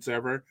concerts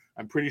ever.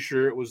 I'm pretty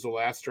sure it was the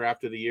last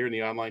draft of the year in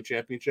the online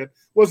championship.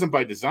 It wasn't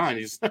by design.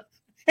 It's just,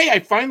 hey, I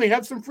finally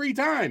have some free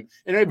time,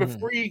 and I have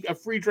a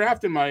free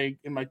draft in my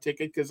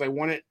ticket because I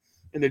won it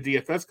in the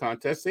DFS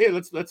contest. Hey,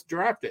 let's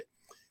draft it.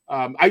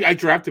 I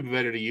drafted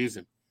Pivetta to use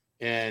him,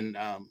 and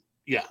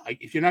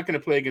if you're not going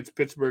to play against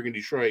Pittsburgh and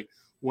Detroit,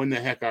 when the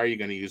heck are you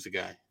going to use the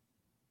guy?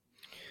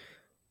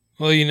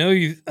 Well,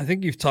 I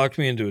think you've talked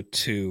me into a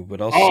 2, but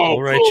I'll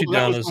write you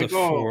down as a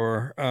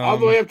 4. All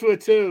the way up to a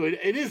 2.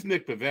 It is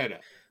Nick Pivetta.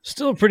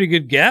 Still a pretty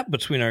good gap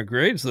between our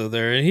grades, though.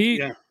 There, and he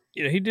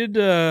did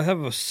have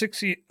a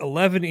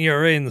 6.11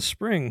 ERA in the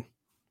spring.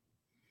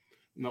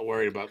 I'm not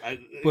worried about that.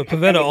 But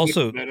Pivetta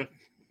also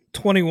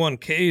 21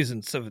 Ks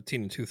in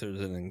 17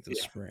 2/3 innings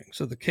this spring.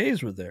 So the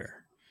Ks were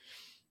there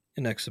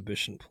in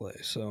exhibition play.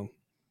 So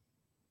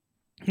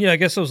I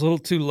guess I was a little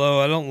too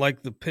low. I don't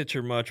like the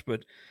pitcher much,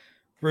 but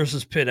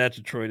versus Pitt at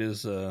Detroit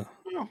is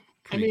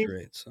pretty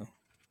great. So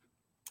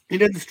he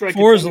doesn't strike.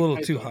 4 is a little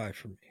too high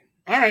for me.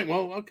 All right.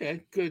 Well,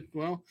 okay, good.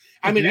 Well,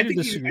 I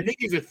think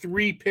he's a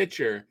 3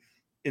 pitcher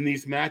in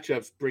these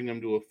matchups. Bring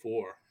him to a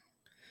 4.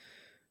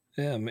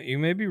 Yeah, you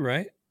may be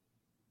right.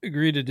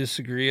 Agree to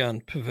disagree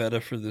on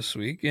Pivetta for this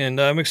week,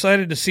 and I'm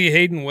excited to see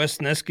Hayden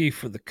Wesneski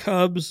for the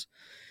Cubs.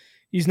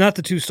 He's not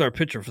the 2-star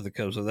pitcher for the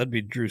Cubs, so that'd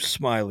be Drew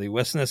Smyly.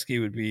 Wesneski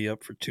would be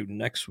up for 2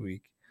 next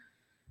week.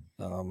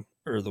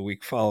 Or the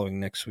week following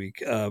next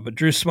week. But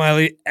Drew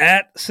Smyly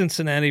at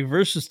Cincinnati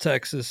versus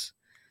Texas.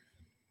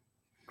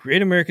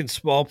 Great American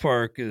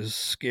Ballpark is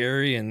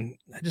scary, and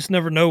I just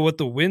never know what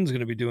the wind's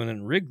going to be doing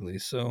in Wrigley.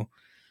 So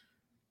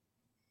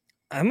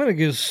I'm going to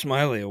give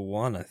Smyly a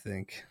 1, I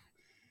think.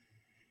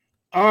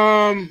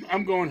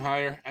 I'm going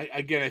higher.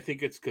 I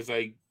think it's because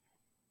I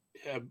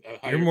have a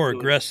higher. You're more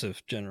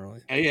aggressive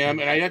generally. I am,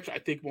 and I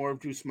think more of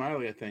Drew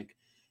Smyly, I think.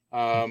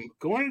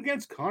 Going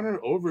against Connor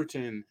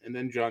Overton and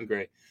then John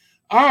Gray.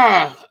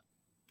 I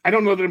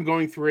don't know that I'm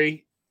going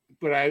 3,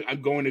 but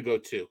I'm going to go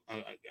 2.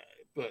 And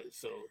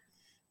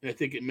I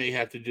think it may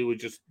have to do with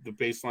just the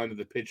baseline of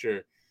the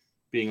pitcher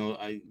being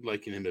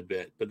liking him a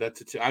bit. But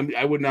that's a 2.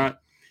 I would not.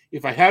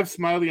 If I have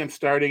Smyly, I'm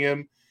starting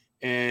him,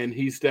 and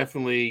he's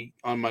definitely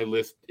on my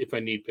list if I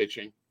need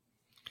pitching.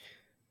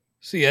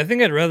 See, I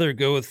think I'd rather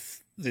go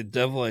with the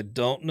devil I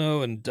don't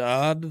know and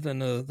Dodd than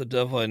the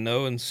devil I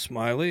know and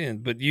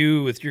Smyly. But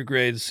you, with your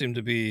grades, seem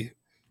to be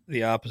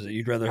the opposite.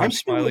 You'd rather have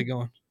Smyly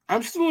going.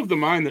 I'm still of the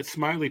mind that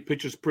Smyly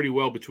pitches pretty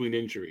well between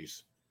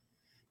injuries.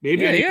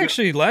 Maybe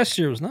he last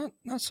year was not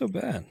so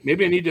bad.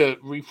 Maybe I need to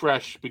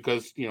refresh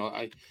because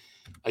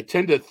I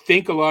tend to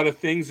think a lot of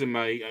things in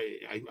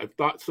I've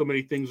thought so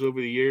many things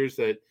over the years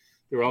that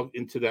they're all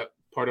into that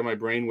part of my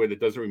brain where it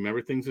doesn't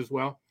remember things as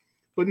well.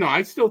 But no,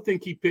 I still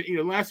think he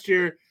last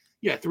year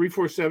Yeah,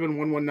 3.47,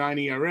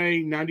 1.19 ERA,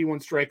 91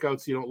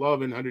 strikeouts. You don't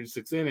love in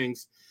 106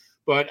 innings,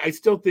 but I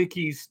still think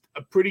he's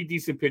a pretty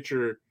decent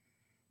pitcher.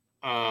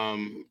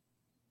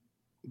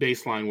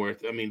 Baseline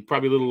worth. I mean,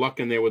 probably a little luck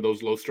in there with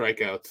those low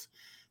strikeouts.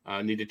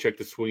 Need to check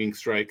the swinging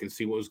strike and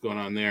see what was going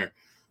on there.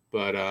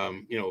 But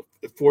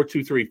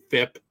 4.23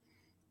 FIP.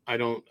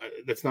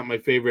 That's not my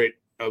favorite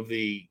of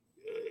the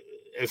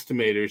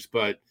estimators,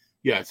 but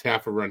yeah, it's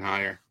half a run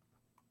higher.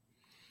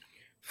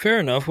 Fair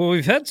enough. Well,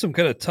 we've had some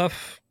kind of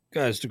tough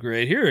guys to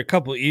grade. Here are a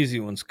couple easy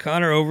ones.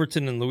 Connor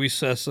Overton and Luis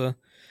Sessa.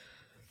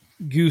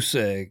 Goose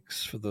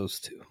eggs for those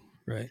two,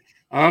 right?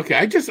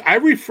 Okay, I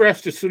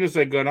refreshed as soon as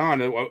I got on.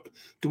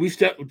 Do we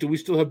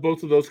still have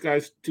both of those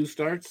guys 2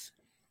 starts?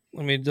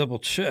 Let me double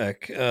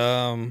check.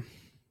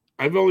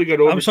 I've only got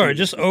Overton. I'm sorry,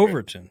 just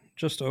Overton.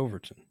 Just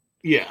Overton.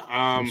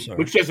 Yeah,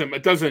 which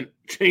doesn't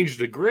change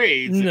the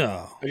grades.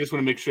 No, I just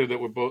want to make sure that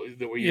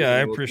we're using I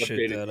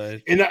appreciate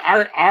that. And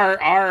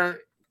our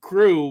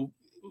crew,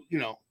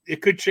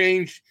 it could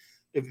change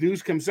if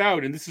news comes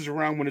out, and this is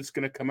around when it's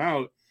going to come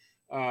out.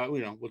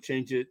 We'll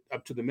change it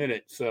up to the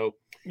minute. So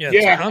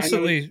it's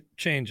constantly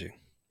changing.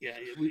 Yeah,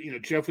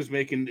 Jeff was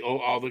making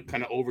all the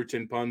kind of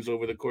Overton puns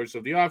over the course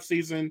of the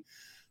offseason.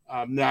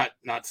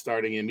 Not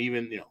starting him.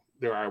 Even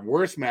there are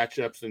worse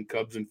matchups than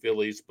Cubs and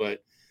Phillies,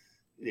 but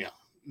no,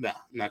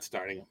 not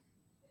starting him.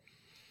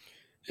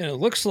 And it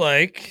looks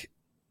like,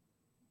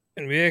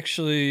 and we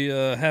actually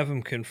have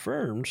him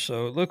confirmed,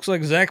 so it looks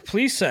like Zach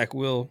Plesac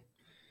will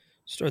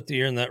start the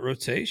year in that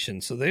rotation.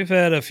 So they've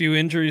had a few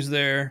injuries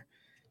there,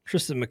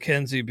 Tristan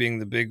McKenzie being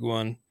the big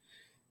one,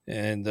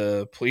 and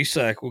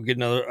Plesac will get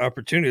another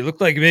opportunity. It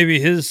looked like maybe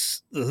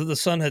the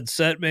sun had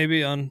set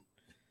maybe on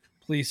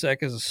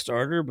Plesac as a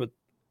starter, but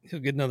he'll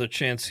get another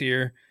chance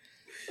here.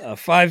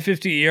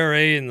 5.50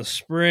 ERA in the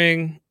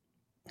spring,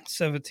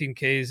 17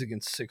 Ks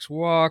against 6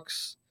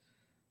 walks,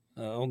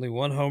 only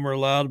 1 homer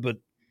allowed. But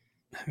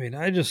I mean,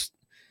 the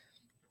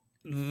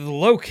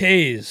low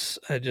Ks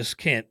I just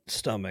can't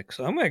stomach.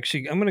 So I'm going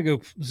to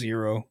go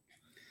 0.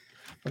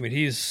 I mean,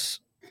 he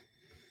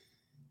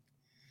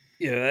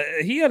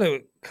had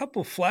a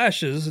couple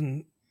flashes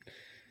and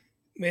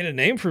made a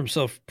name for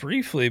himself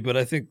briefly, but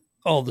I think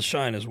all the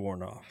shine is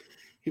worn off.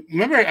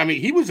 Remember, I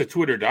mean, he was a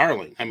Twitter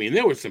darling. I mean,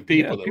 there were some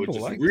people that were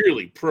just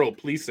really pro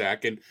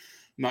Plesac, and I'm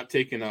not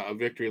taking a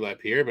victory lap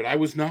here, but I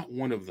was not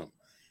one of them.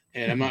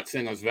 And I'm not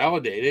saying I was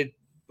validated,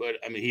 but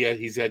I mean,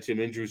 he's had some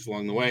injuries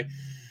along the way.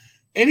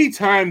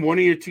 Anytime one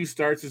of your 2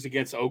 starts is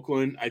against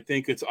Oakland, I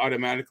think it's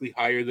automatically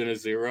higher than a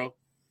 0.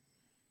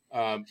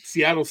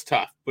 Seattle's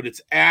tough, but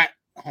it's at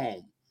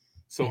home.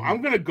 So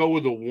I'm going to go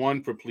with a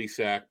 1 for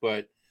Plesac,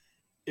 but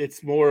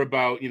it's more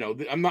about,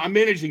 I'm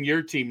managing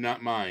your team,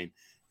 not mine,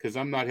 because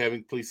I'm not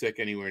having Plesac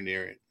anywhere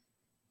near it.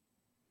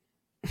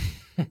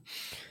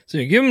 So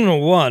you give him a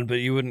 1, but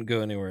you wouldn't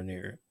go anywhere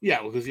near it.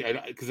 Yeah,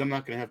 because I'm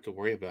not going to have to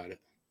worry about it.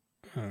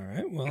 All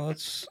right. Well,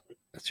 that's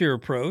your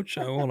approach.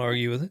 I won't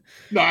argue with it.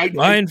 No,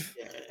 I'm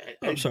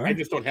sorry. I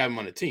just don't have him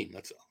on a team.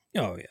 That's all.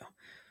 Oh, yeah.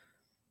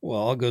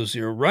 Well, I'll go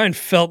 0. Ryan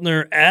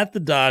Feltner at the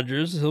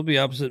Dodgers. He'll be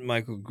opposite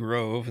Michael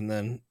Grove, and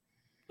then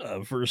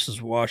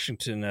versus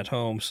Washington at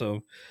home.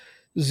 So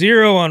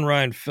 0 on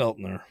Ryan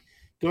Feltner.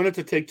 Don't have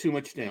to take too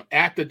much down.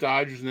 At the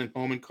Dodgers and then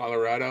home in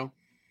Colorado.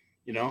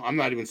 I'm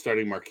not even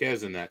starting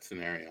Marquez in that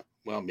scenario.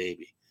 Well,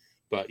 maybe.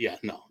 But, yeah,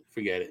 no,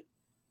 forget it.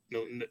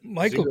 No,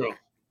 Michael, 0.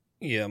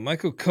 Yeah,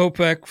 Michael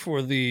Kopech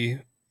for the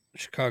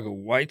Chicago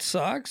White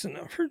Sox. And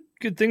I've heard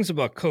good things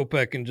about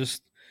Kopech and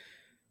just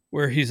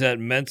where he's at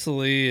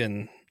mentally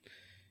and,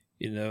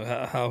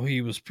 how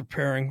he was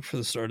preparing for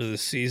the start of the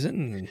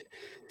season. And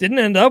didn't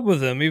end up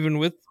with him, even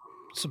with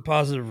some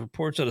positive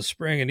reports out of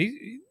spring. And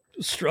he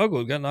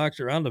struggled, got knocked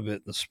around a bit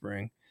in the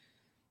spring.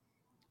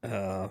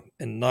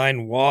 And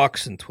 9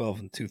 walks in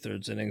 12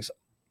 2/3 innings.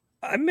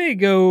 I may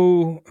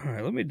go. All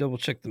right, let me double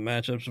check the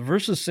matchups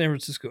versus San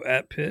Francisco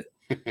at Pitt.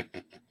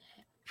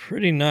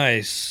 Pretty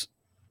nice.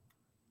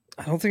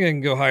 I don't think I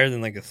can go higher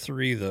than like a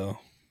 3 though.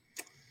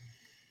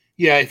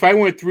 Yeah, if I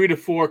went 3 to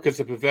 4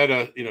 because of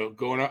Pivetta,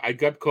 going up, I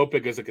got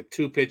Kopech as like a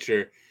 2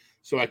 pitcher,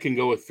 so I can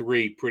go with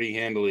 3 pretty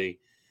handily.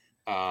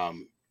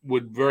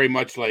 Would very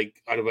much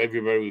like out of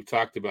everybody we've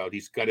talked about,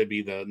 he's got to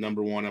be the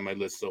number 1 on my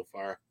list so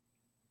far.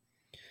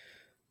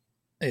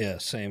 Yeah,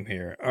 same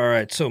here. All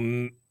right,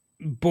 so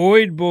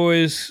Boyd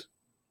boys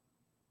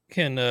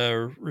can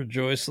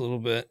rejoice a little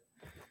bit.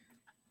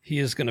 He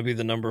is going to be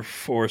the number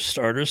 4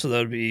 starter, so that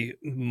would be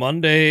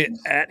Monday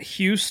at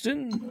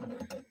Houston.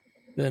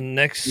 Then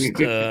next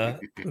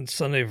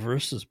Sunday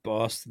versus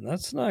Boston.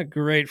 That's not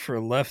great for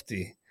a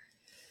lefty.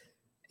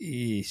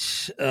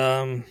 Eesh.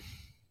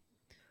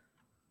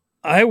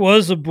 I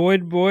was a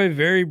Boyd boy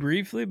very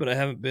briefly, but I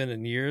haven't been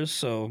in years,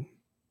 so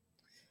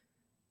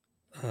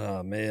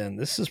oh man,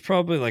 this is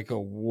probably like a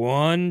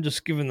 1,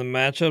 just given the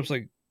matchups.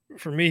 Like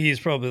for me, he's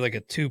probably like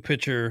a 2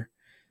 pitcher.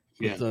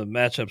 But the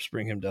matchups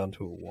bring him down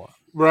to a 1.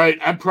 Right.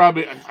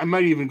 I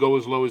might even go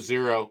as low as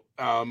 0.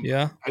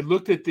 I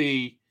looked at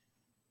the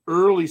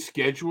early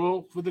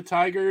schedule for the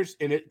Tigers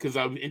in it because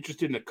I was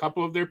interested in a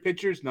couple of their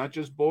pitchers, not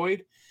just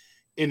Boyd.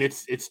 and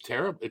it's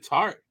terrible. It's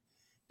hard,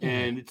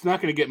 and it's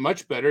not going to get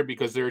much better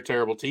because they're a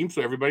terrible team,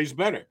 so everybody's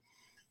better.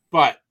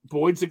 But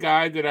Boyd's a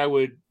guy that I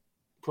would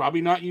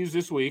probably not use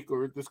this week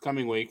or this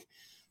coming week,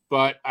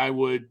 but I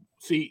would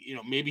see,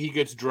 maybe he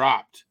gets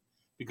dropped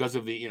because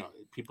of the,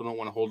 people don't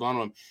want to hold on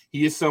to him.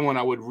 He is someone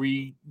I would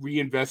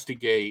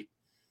reinvestigate,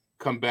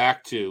 come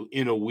back to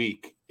in a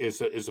week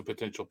is a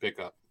potential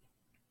pickup.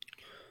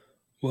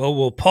 Well,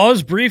 we'll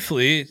pause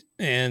briefly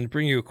and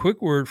bring you a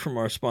quick word from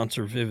our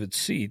sponsor, Vivid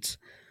Seats.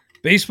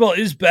 Baseball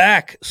is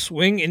back.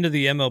 Swing into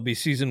the MLB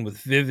season with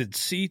Vivid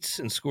Seats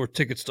and score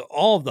tickets to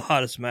all of the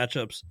hottest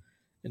matchups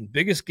and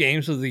biggest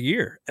games of the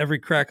year. Every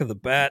crack of the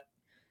bat,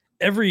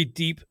 every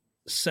deep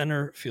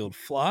center field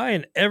fly,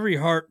 and every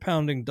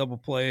heart-pounding double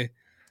play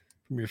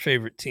from your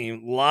favorite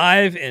team,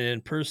 live and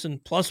in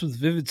person. Plus, with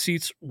Vivid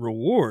Seats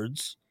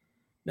rewards,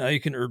 now you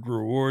can earn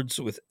rewards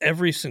with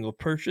every single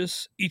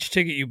purchase. Each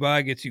ticket you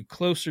buy gets you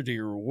closer to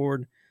your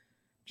reward.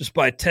 Just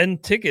buy 10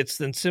 tickets,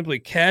 then simply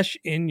cash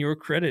in your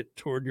credit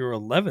toward your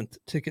 11th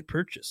ticket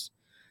purchase.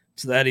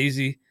 It's that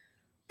easy.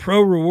 Pro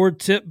reward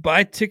tip: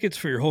 buy tickets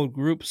for your whole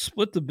group,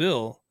 split the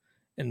bill,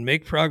 and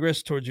make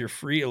progress towards your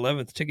free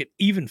 11th ticket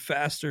even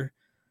faster.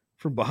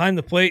 From behind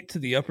the plate to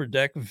the upper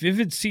deck,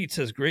 Vivid Seats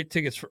has great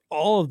tickets for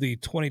all of the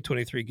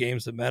 2023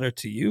 games that matter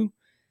to you.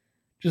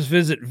 Just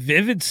visit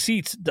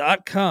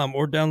vividseats.com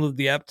or download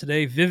the app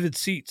today. Vivid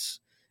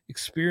Seats.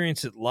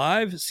 Experience it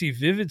live. See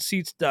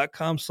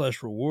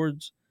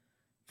vividseats.com/rewards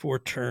for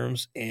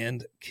terms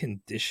and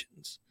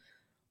conditions.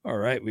 All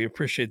right. We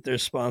appreciate their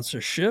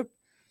sponsorship.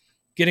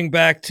 Getting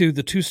back to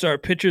the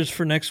two-start pitchers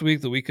for next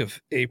week, the week of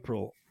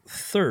April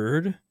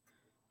 3rd,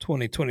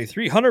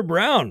 2023. Hunter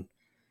Brown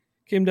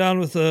came down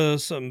with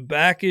some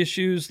back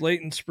issues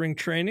late in spring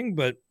training,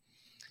 but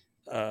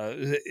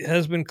it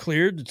has been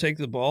cleared to take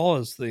the ball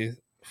as the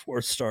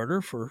fourth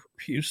starter for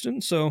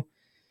Houston. So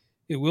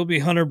it will be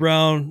Hunter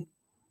Brown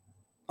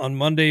on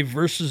Monday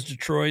versus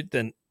Detroit,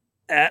 then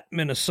at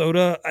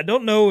Minnesota. I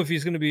don't know if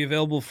he's going to be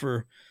available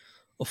for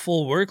a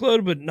full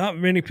workload, but not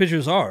many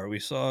pitchers are. We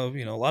saw,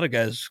 a lot of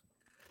guys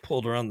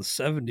pulled around the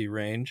 70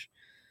 range,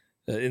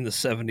 in the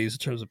 70s in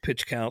terms of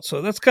pitch count.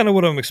 So that's kind of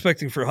what I'm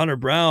expecting for Hunter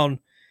Brown.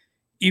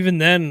 Even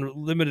then,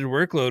 limited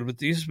workload with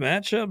these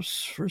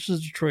matchups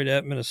versus Detroit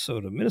at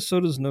Minnesota.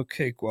 Minnesota's no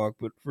cakewalk,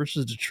 but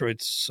versus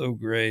Detroit's so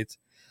great.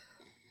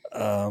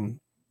 I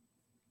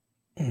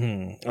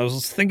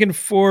was thinking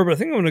 4, but I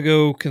think I'm going to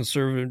go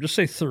conservative. Just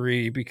say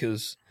 3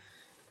 because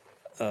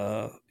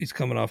he's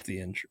coming off the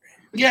injury.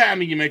 Yeah, I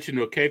mean, you mentioned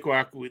no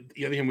cakewalk.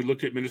 The other hand, we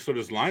looked at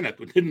Minnesota's lineup.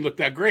 It didn't look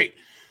that great.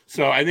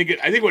 So I think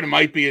what it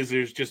might be is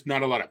there's just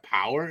not a lot of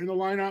power in the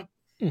lineup.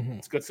 Mm-hmm.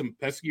 It's got some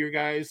peskier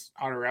guys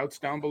out or outs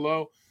down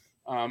below.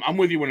 I'm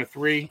with you in a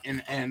 3,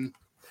 and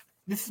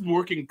this is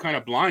working kind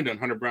of blind on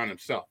Hunter Brown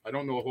himself. I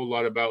don't know a whole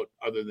lot about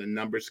other than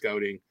number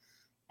scouting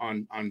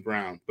on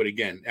Brown. But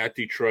again, at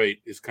Detroit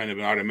is kind of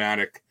an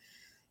automatic,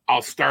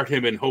 I'll start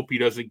him and hope he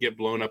doesn't get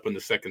blown up in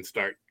the second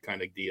start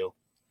kind of deal.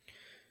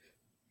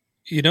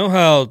 You know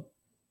how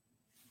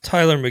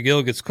Tyler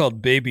McGill gets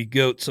called Baby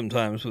Goat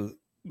sometimes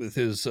with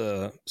his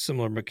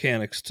similar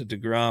mechanics to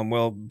DeGrom?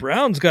 Well,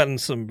 Brown's gotten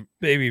some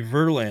Baby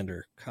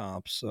Verlander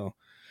comps, so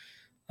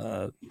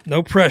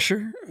no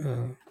pressure.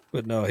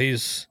 But no,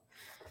 he's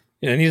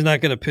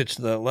not going to pitch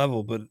to that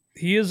level, but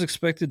he is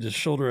expected to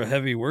shoulder a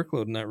heavy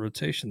workload in that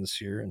rotation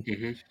this year,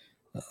 and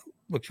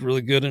looked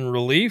really good in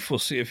relief. We'll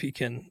see if he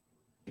can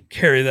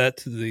carry that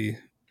to the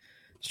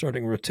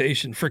starting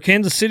rotation. For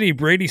Kansas City,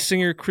 Brady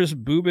Singer, Chris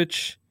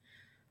Bubich.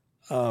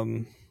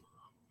 I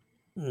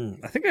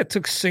think I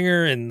took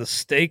Singer in the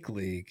Stake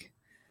League.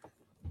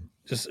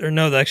 I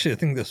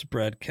think that's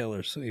Brad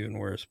Keller, so even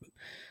worse.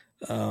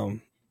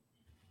 But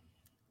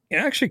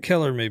actually,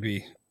 Keller may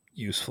be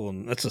useful,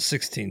 and that's a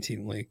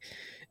 16-team league.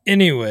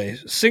 Anyway,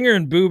 Singer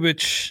and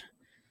Bubich,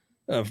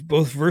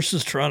 both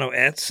versus Toronto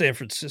at San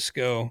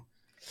Francisco.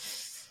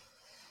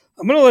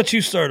 I'm going to let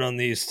you start on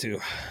these two.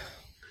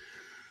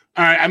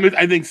 All right,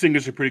 I think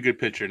Singer's a pretty good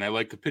pitcher, and I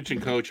like the pitching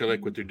coach. I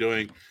like what they're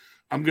doing.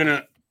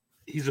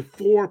 He's a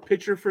 4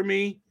 pitcher for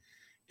me,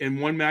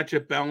 and one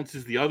matchup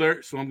balances the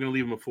other, so I'm going to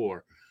leave him a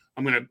 4.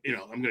 I'm going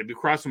to be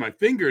crossing my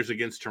fingers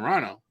against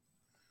Toronto.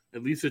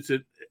 At least it's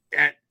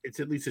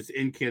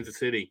in Kansas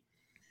City.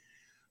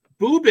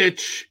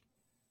 Bubich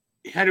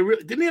had a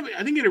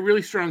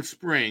really strong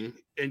spring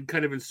and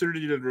kind of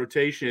inserted into the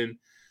rotation.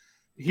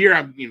 Here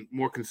I'm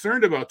more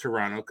concerned about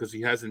Toronto because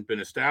he hasn't been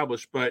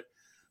established, but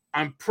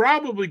I'm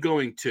probably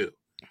going 2.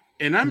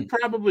 And I'm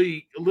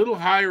probably a little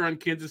higher on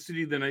Kansas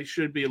City than I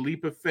should be. A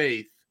leap of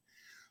faith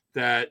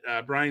that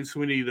Brian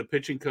Sweeney, the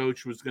pitching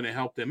coach, was going to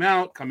help them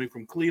out coming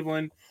from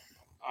Cleveland.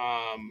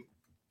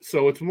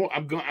 So it's more.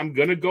 I'm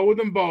going to go with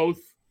them both.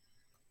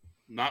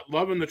 Not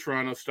loving the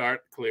Toronto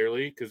start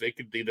clearly because they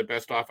could be the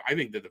best off. I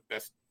think they're the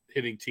best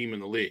hitting team in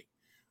the league.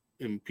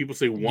 And people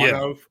say one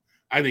of.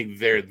 I think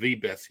they're the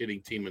best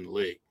hitting team in the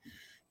league.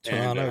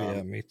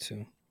 Toronto, me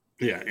too.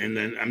 Yeah, and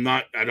then I'm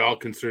not at all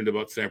concerned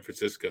about San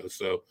Francisco.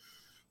 So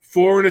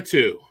 4 and a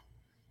 2.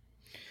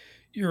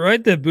 You're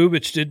right that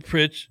Bubic did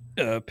pitch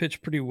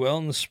pretty well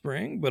in the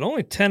spring, but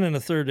only 10 and a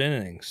third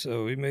innings.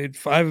 So he made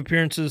 5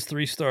 appearances,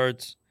 3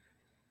 starts,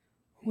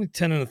 only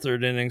 10 and a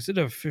third innings. Did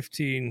have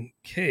 15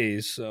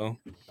 Ks, so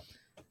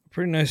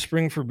pretty nice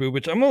spring for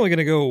Bubic. I'm only going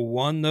to go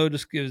 1, though,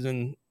 just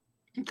given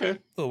the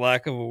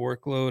lack of a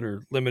workload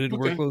or limited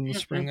workload in the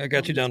spring. I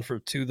got you down for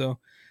 2, though.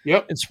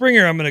 Yep. In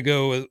Springer, I'm going to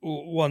go with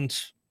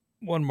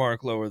one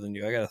mark lower than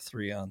you. I got a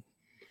 3 on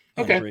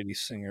Brady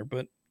Singer,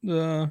 but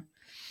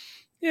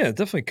yeah, it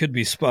definitely could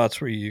be spots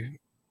where you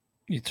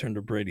turn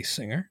to Brady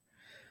Singer.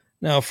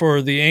 Now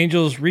for the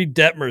Angels, Reed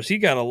Detmers, he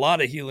got a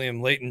lot of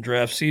helium late in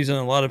draft season.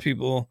 A lot of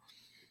people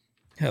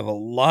have a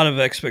lot of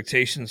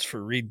expectations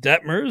for Reed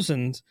Detmers,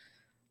 and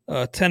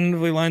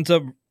tentatively lines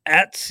up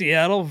at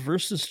Seattle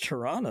versus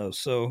Toronto.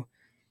 So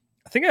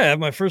I think I have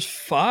my first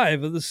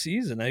 5 of the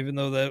season, even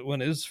though that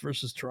one is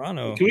versus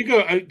Toronto. Can we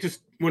go? I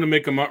just want to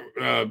make him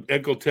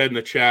echo Ted in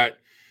the chat.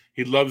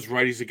 He loves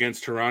righties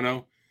against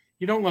Toronto.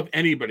 You don't love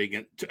anybody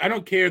against. I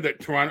don't care that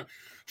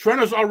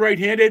Toronto's all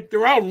right-handed.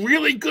 They're all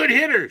really good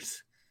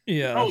hitters.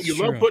 Yeah. Oh,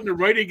 you love putting a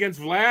righty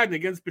against Vlad and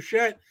against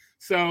Bichette.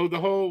 So the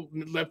whole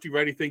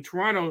lefty-righty thing,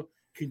 Toronto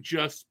can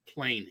just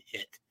plain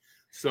hit.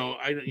 So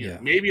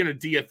maybe on a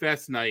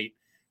DFS night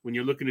when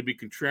you're looking to be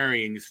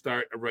contrarian, you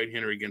start a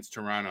right-hander against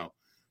Toronto.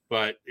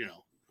 But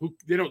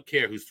they don't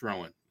care who's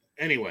throwing.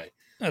 Anyway,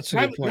 that's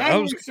a good point.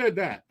 I said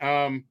that.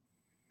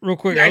 Real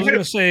quick, I was going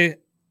to say.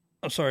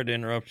 I'm sorry to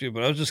interrupt you,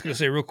 but I was just going to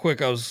say real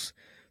quick, I was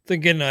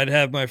thinking I'd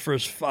have my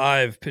first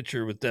 5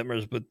 pitcher with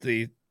Detmers, but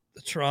the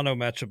Toronto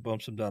matchup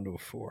bumps him down to a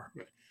 4.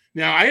 Right.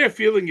 Now, I had a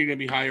feeling you're going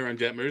to be higher on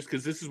Detmers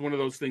because this is one of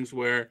those things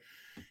where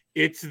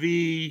it's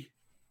the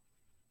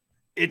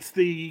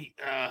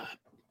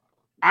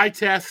eye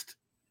test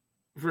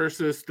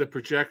versus the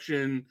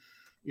projection,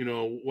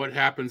 what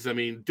happens. I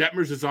mean,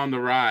 Detmers is on the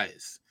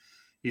rise.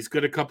 He's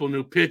got a couple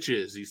new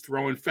pitches. He's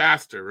throwing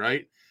faster,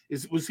 right?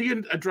 Was he a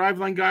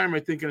driveline guy, or am I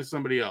thinking of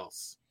somebody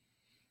else?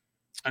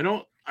 I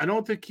don't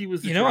think he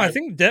was. I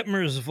think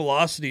Detmers'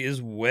 velocity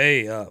is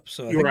way up.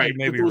 So you're right.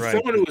 Maybe there was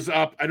someone who was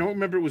up. I don't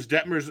remember it was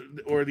Detmers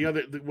or the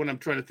other one I'm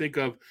trying to think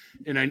of,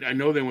 and I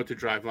know they went to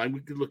driveline.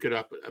 We could look it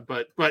up,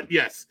 but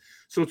yes.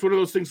 So it's one of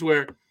those things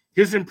where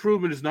his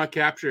improvement is not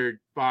captured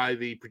by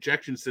the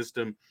projection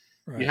system.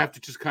 Right. You have to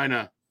just kind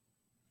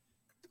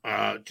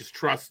of just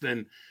trust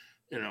and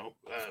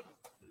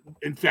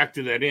and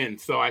factor that in.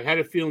 So I had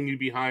a feeling you'd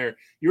be higher.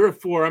 You're a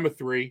 4, I'm a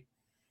 3.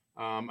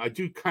 I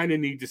do kind of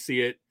need to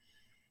see it.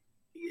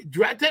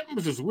 That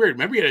was weird.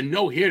 Remember, he had a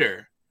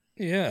no-hitter.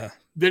 Yeah.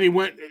 Then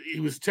he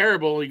was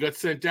terrible. He got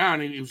sent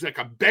down, and he was like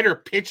a better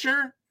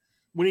pitcher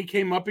when he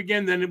came up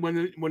again than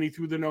when he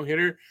threw the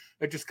no-hitter.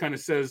 That just kind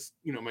of says,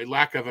 my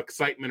lack of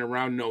excitement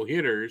around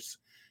no-hitters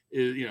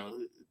is,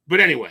 But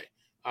anyway,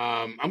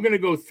 I'm going to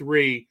go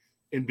 3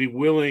 and be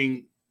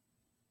willing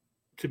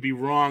to be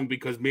wrong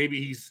because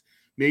maybe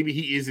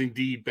he is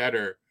indeed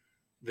better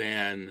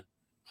than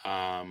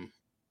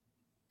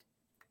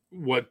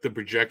what the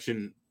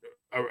projection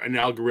or an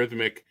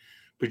algorithmic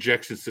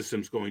projection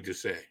system is going to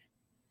say.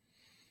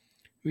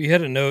 We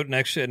had a note, and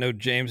actually I know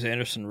James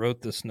Anderson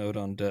wrote this note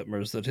on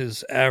Detmers, that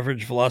his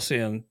average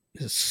velocity on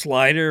his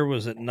slider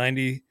was at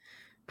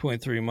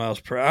 90.3 miles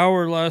per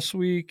hour last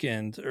week,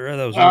 or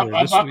that was earlier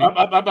this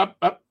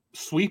week.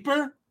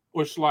 Sweeper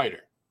or slider?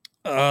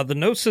 The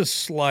note says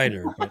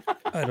slider, but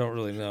I don't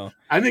really know.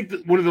 I think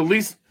one of the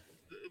least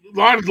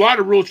lot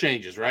of rule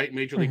changes, right?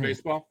 Major League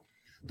Baseball.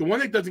 The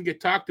one that doesn't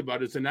get talked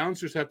about is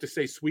announcers have to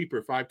say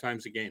sweeper 5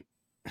 times a game.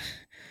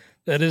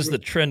 That is the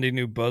trendy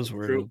new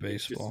buzzword in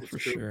baseball for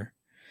sure.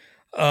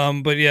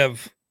 But yeah,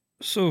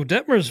 so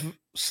Detmers'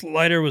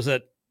 slider was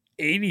at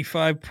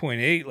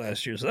 85.8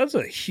 last year, so that's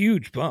a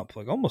huge bump,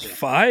 like almost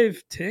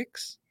 5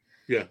 ticks.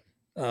 Yeah.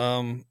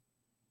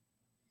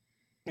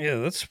 Yeah,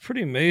 that's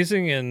pretty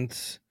amazing. And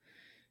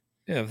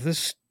yeah, if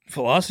this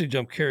velocity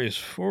jump carries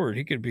forward,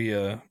 he could be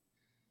a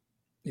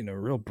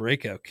real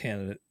breakout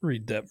candidate,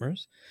 Reed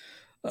Detmers.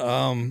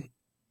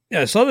 Yeah,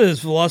 I saw that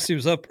his velocity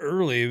was up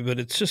early, but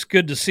it's just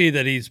good to see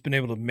that he's been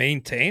able to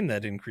maintain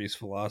that increased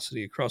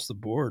velocity across the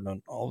board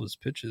on all of his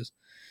pitches.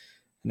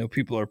 I know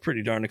people are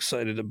pretty darn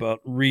excited about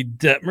Reed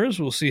Detmers.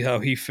 We'll see how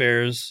he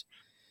fares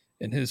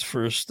in his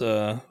first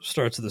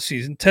starts of the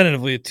season.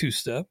 Tentatively a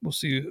 2-step. We'll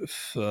see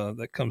if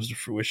that comes to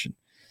fruition.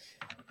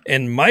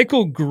 And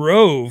Michael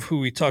Grove, who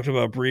we talked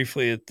about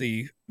briefly at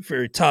the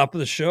very top of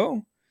the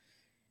show,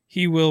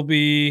 he will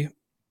be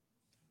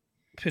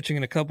pitching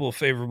in a couple of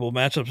favorable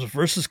matchups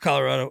versus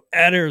Colorado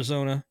at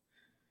Arizona.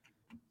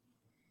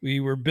 We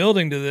were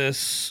building to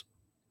this.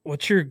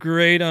 What's your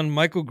grade on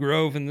Michael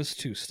Grove in this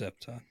 2-step,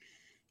 Todd?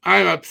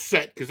 I'm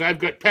upset because I've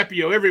got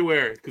Pepio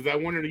everywhere because I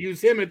wanted to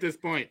use him at this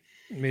point.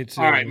 Me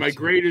too. All right, my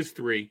grade is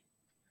 3.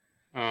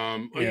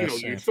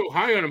 You're so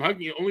high on him. How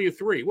can you only a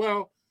 3?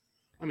 Well,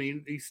 I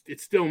mean,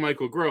 it's still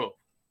Michael Grove,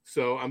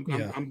 so I'm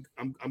going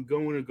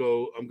to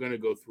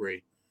go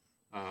 3.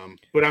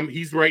 But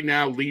he's right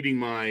now leading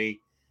my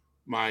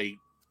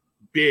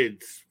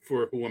bids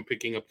for who I'm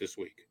picking up this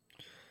week.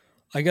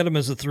 I got him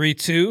as a 3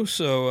 too.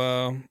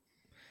 So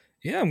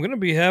Yeah, I'm going to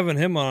be having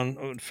him on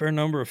a fair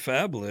number of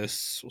fab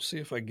lists. We'll see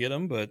if I get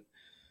him, but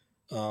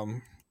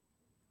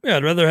yeah,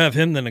 I'd rather have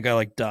him than a guy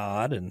like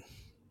Dodd and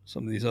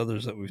some of these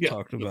others that we've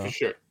talked about. For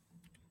sure.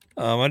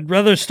 I'd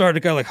rather start a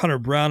guy like Hunter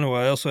Brown, who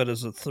I also had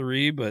as a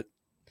 3, but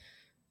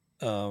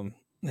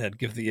I'd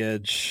give the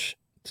edge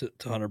to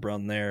Hunter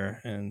Brown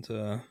there. And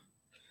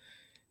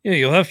yeah,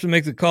 you'll have to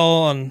make the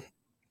call on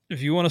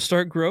if you want to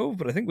start Grove,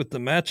 but I think with the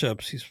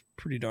matchups, he's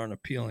pretty darn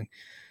appealing.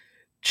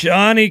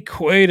 Johnny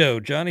Cueto,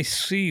 Johnny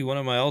C, one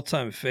of my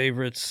all-time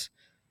favorites,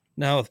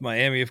 now with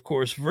Miami, of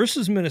course,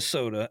 versus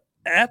Minnesota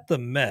at the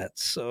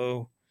Mets.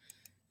 So,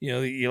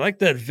 you like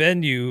that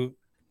venue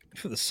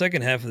for the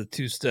second half of the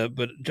two-step,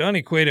 but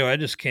Johnny Cueto, I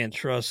just can't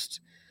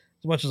trust.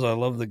 As much as I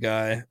love the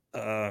guy,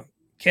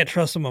 can't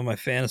trust him on my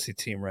fantasy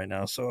team right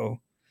now. So,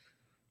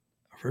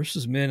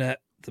 versus Min at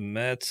the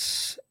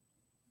Mets,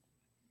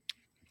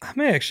 I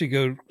may actually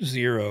go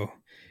 0.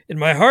 In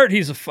my heart,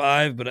 he's a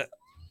 5, but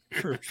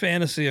for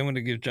fantasy, I'm going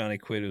to give Johnny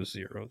Cueto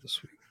 0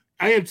 this week.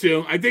 I am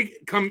too. I think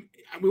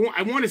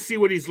I want to see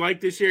what he's like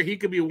this year. He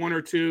could be a 1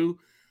 or 2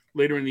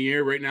 later in the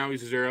year. Right now,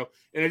 he's a 0.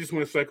 And I just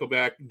want to cycle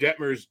back.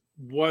 Detmers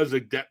was a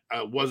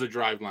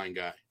drive line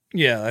guy.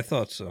 Yeah, I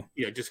thought so.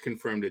 Yeah, just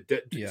confirmed it.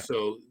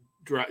 So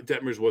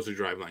Detmers was a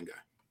drive line guy.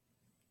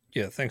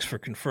 Yeah, thanks for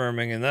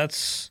confirming. And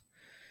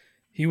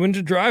he wins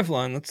a drive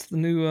line. That's the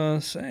new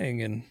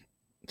saying, and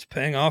it's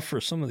paying off for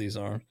some of these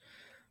arms.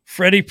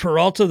 Freddie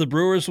Peralta, the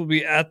Brewers will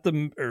be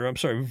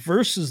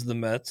versus the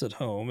Mets at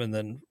home, and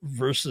then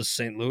versus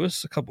St.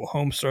 Louis. A couple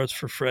home starts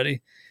for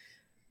Freddie.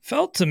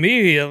 Felt to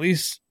me, at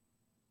least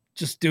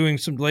just doing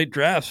some late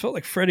drafts, felt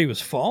like Freddie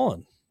was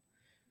falling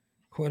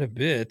quite a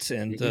bit,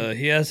 and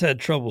he has had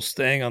trouble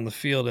staying on the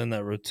field in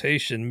that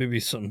rotation. Maybe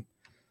some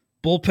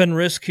bullpen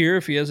risk here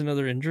if he has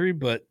another injury,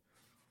 but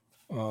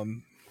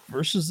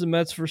versus the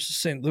Mets versus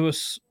St.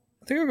 Louis,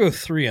 I think I'll go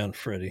 3 on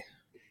Freddie.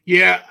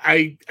 Yeah,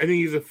 I think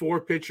he's a 4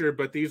 pitcher,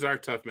 but these are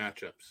tough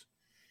matchups.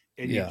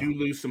 And you do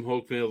lose some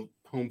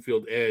home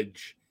field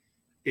edge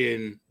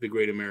in the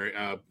great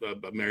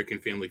American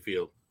Family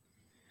Field.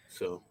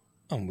 So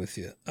I'm with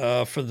you.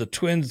 For the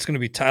Twins, it's going to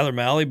be Tyler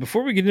Mahle.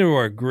 Before we get into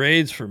our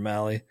grades for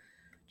Mahle,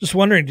 just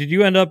wondering, did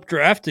you end up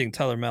drafting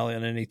Tyler Mahle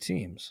on any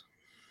teams?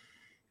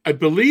 I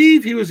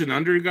believe he was an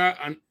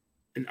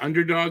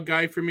underdog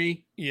guy for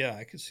me. Yeah,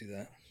 I could see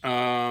that.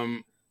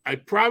 I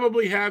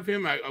probably have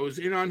him. I was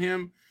in on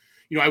him.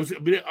 I was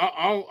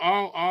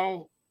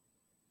all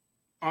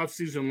off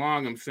season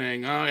long. I'm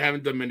saying, I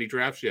haven't done many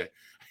drafts yet.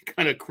 I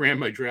kind of crammed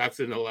my drafts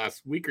in the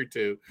last week or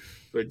two,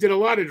 but I did a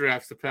lot of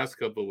drafts the past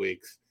couple of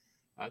weeks.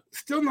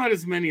 Still not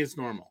as many as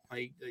normal.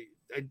 I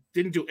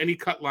didn't do any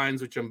cut lines,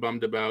 which I'm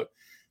bummed about,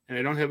 and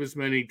I don't have as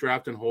many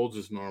draft and holds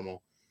as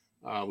normal,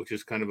 which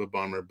is kind of a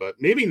bummer. But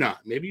maybe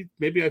not. Maybe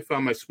I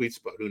found my sweet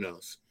spot. Who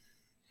knows?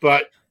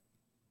 But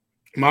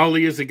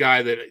Mahle is a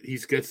guy that he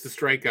gets the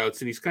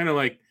strikeouts, and he's kind of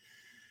like,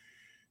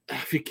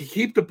 if you can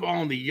keep the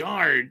ball in the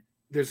yard,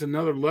 there's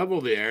another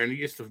level there, and he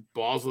gets the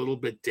ball's a little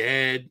bit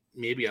dead.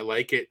 Maybe I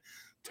like it.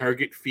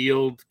 Target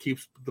field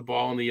keeps the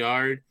ball in the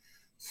yard.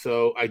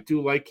 So I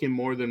do like him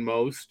more than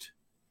most.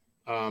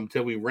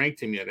 Until we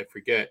ranked him yet, I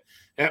forget.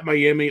 At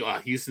Miami,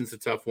 Houston's a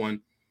tough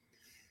one.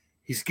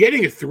 He's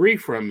getting a 3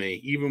 from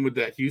me, even with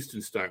that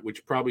Houston start,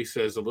 which probably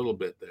says a little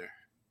bit there.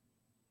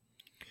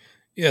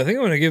 Yeah, I think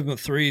I'm going to give him a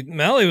 3.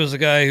 Mahle was a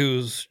guy who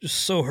was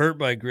just so hurt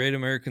by Great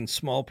American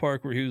Small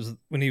Park when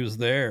he was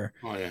there.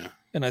 Oh, yeah.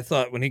 And I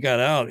thought when he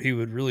got out, he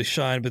would really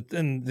shine. But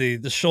then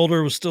the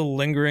shoulder was still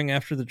lingering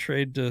after the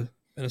trade to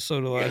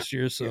Minnesota last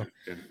year. So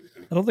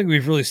I don't think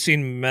we've really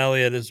seen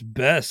Mahle at his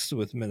best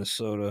with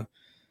Minnesota.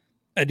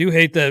 I do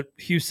hate that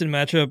Houston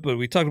matchup, but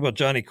we talked about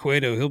Johnny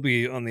Cueto. He'll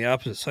be on the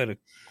opposite side of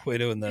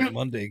Cueto in that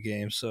Monday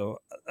game. So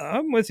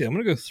I'm with you. I'm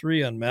going to go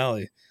 3 on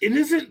Mahle. And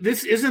isn't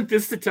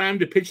this the time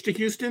to pitch to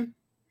Houston?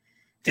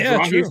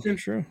 True, Houston?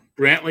 True.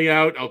 Brantley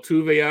out,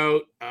 Altuve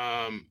out.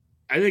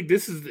 I think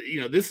this is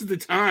the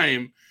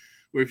time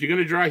where if you're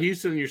going to draw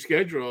Houston in your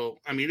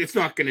schedule, I mean, it's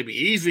not going to be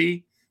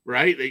easy,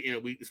 right?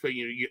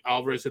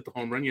 Alvarez hit the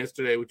home run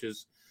yesterday, which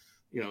is,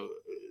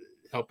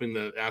 helping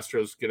the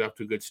Astros get off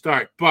to a good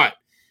start. But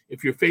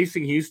if you're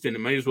facing Houston,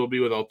 it might as well be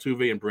with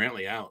Altuve and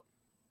Brantley out.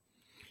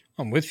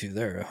 I'm with you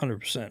there,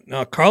 100%.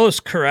 Now, Carlos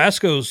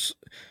Carrasco's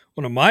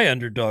one of my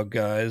underdog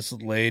guys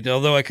late,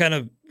 although I kind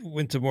of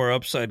went to more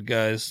upside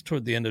guys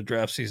toward the end of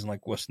draft season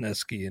like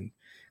Wesneski and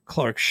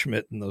Clark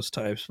Schmidt and those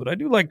types. But I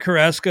do like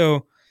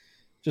Carrasco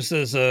just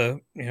as a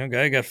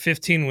guy got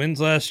 15 wins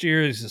last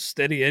year. He's a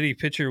steady Eddie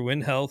pitcher, win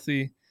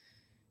healthy.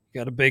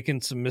 Got to bake in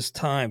some missed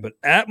time. But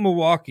at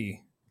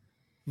Milwaukee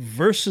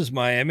versus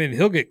Miami, and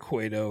he'll get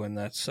Cueto in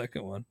that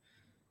second one.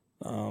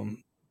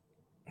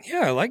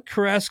 I like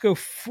Carrasco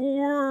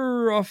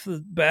 4 off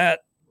the bat.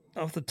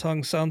 Off the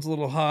tongue sounds a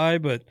little high,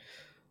 but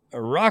a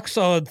rock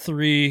solid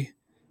 3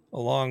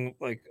 along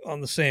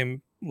on the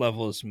same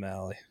level as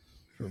Mahle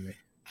for me.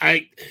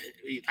 I'm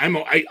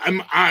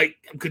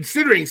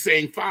considering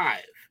saying 5.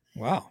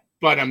 Wow.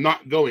 But I'm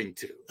not going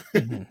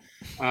to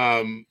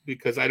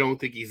because I don't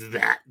think he's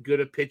that good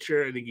a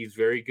pitcher. I think he's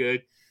very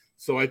good.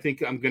 So I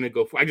think I'm going to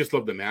go for. I just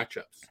love the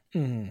matchups.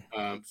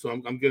 Mm-hmm. So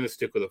I'm going to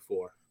stick with a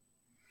 4.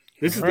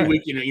 This is All the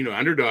week,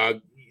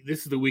 underdog. This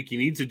is the week he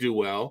needs to do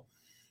well,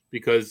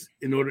 because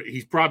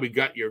he's probably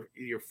got your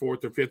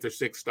 4th or 5th or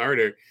 6th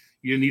starter.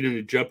 You need him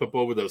to jump up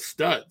over those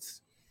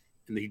studs,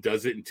 and he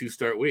does it in 2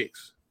 start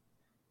weeks.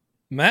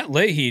 Matt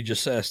Leahy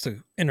just asked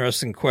an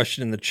interesting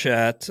question in the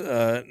chat.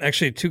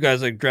 Actually, 2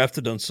 guys I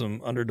drafted on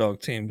some underdog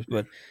teams,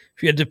 but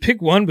if you had to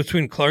pick one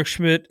between Clark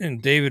Schmidt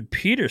and David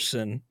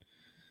Peterson,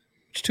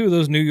 which 2 of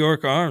those New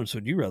York arms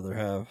would you rather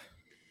have?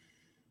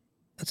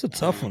 That's a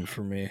tough one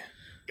for me.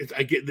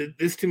 I get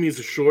this. To me is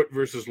a short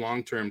versus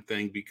long-term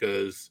thing,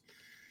 because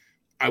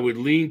I would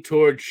lean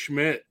towards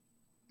Schmidt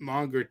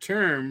longer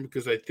term,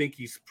 because I think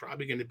he's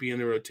probably going to be in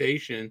the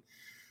rotation.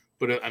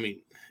 But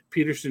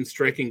Peterson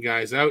striking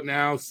guys out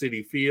now,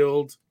 Citi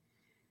Field.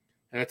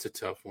 That's a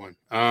tough one.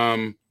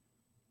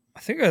 I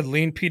think I'd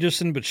lean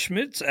Peterson, but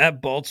Schmidt's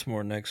at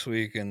Baltimore next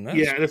week, and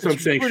that's what I'm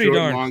saying. Short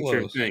and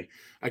long-term thing.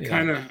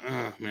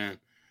 Man,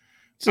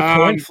 it's a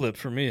coin flip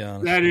for me,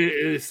 honestly. That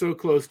is so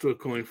close to a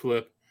coin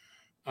flip.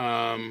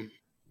 And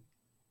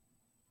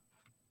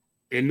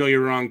no,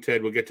 you're wrong,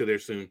 Ted. We'll get to there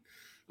soon.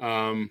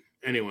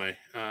 Anyway.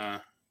 Yeah,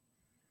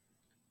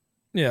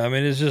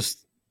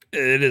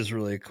 it is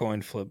really a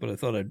coin flip, but I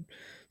thought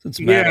since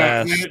Matt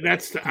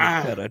asked,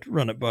 I'd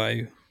run it by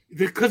you.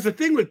 Because the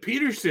thing with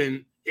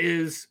Peterson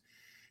is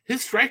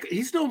his strike,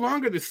 he's no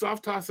longer the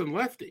soft tossing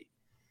lefty.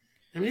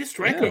 His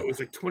strikeout was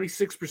like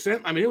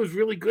 26%. It was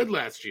really good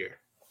last year.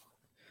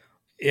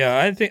 Yeah,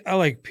 I think I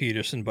like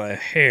Peterson by a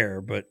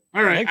hair, but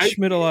all right, I like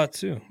Schmidt a lot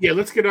too. Yeah,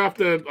 let's get off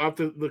the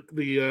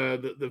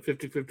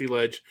 50-50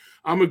 ledge.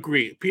 I'm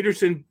agree.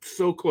 Peterson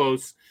so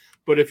close,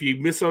 but if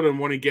you miss out on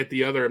one and get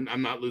the other,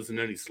 I'm not losing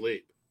any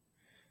sleep.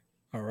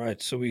 All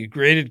right, so we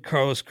graded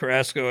Carlos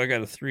Carrasco. I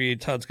got a 3.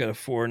 Todd's got a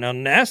 4. Now,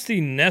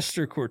 nasty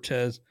Nestor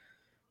Cortez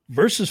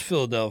versus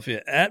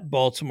Philadelphia at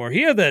Baltimore.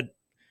 He had that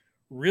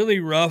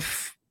really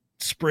rough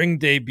spring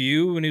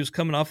debut when he was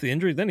coming off the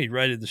injury. Then he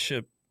righted the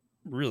ship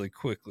really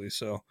quickly,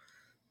 so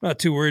I'm not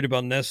too worried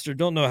about Nestor.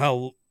 Don't know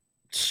how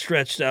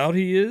stretched out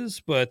he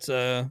is, but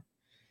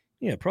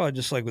probably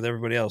just like with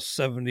everybody else,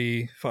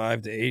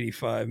 75 to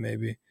 85,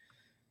 maybe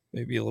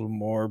a little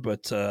more.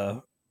 But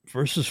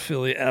versus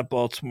Philly at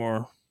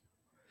Baltimore,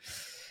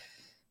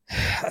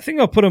 I think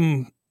I'll put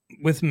him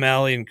with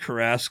Malley and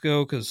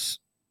Carrasco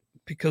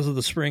because of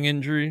the spring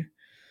injury.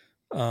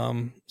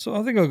 So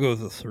I think I'll go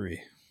with a 3.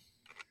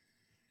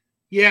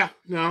 Yeah,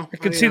 no, I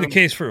could see the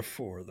case for a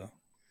 4 though.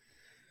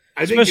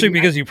 Especially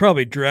because you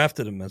probably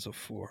drafted him as a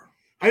 4.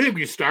 I think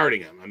we're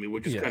starting him. We're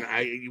just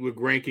we're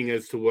ranking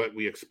as to what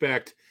we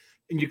expect,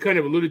 and you kind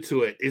of alluded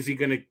to it. Is he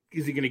going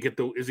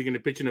to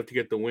pitch enough to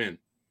get the win?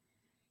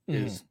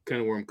 Is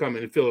kind of where I'm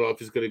coming. And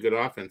Philadelphia's got a good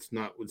offense,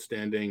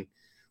 notwithstanding.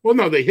 Well,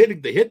 no, they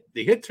hit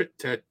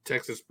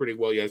Texas pretty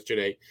well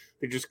yesterday.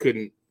 They just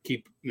couldn't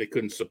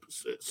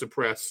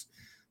suppress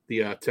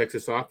the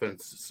Texas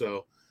offense.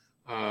 So,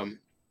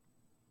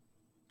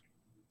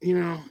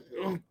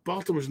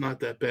 Baltimore's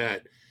not that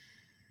bad.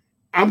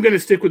 I'm going to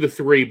stick with the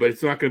 3, but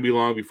it's not going to be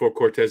long before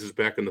Cortez is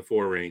back in the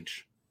 4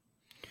 range.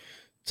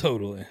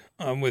 Totally.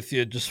 I'm with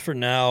you. Just for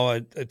now,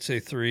 I'd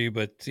say 3.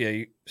 But, yeah,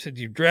 you said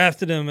you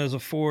drafted him as a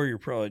 4. You're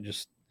probably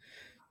just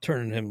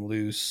turning him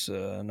loose,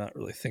 not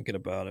really thinking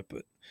about it.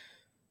 But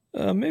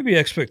maybe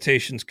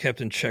expectations kept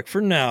in check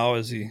for now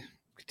as he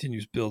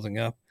continues building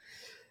up.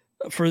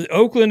 For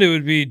Oakland, it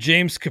would be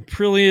James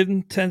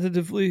Caprillion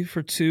tentatively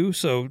for 2.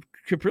 So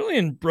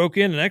Caprillion broke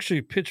in and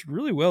actually pitched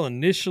really well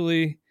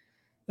initially.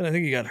 And I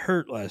think he got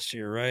hurt last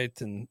year, right?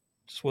 And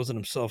just wasn't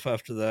himself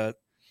after that.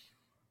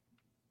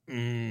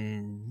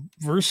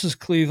 Versus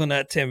Cleveland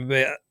at Tampa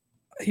Bay.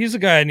 He's a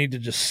guy I need to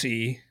just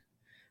see.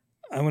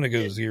 I'm going to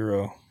go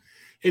 0.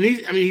 And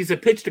he's a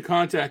pitch to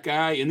contact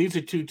guy, and these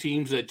are 2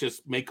 teams that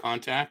just make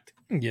contact.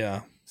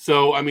 Yeah.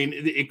 So,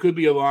 it could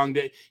be a long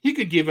day. He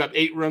could give up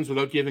 8 runs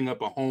without giving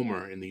up a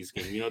homer in these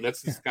games.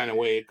 That's the kind of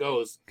way it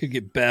goes. Could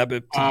get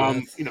BABIP to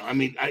death.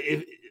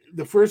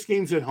 The first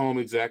game's at home,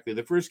 exactly.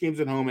 The first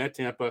game's at home at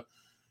Tampa.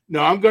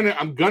 No, I'm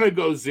gonna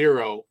go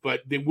 0,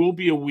 but there will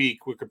be a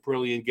week where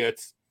Caprillion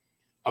gets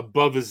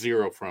above a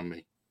 0 from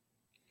me.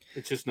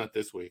 It's just not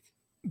this week.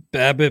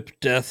 BABIP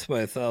death by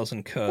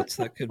 1,000 cuts.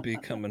 That could be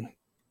coming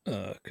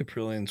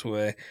Caprillion's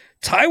way.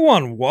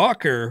 Taijuan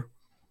Walker.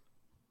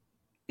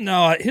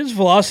 No, his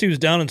velocity was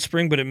down in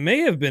spring, but it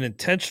may have been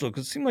intentional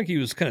because it seemed like he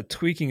was kind of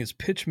tweaking his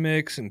pitch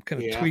mix and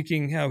kind of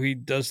tweaking how he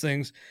does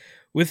things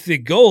with the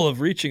goal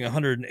of reaching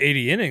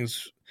 180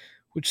 innings,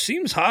 which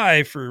seems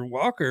high for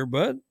Walker,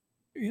 but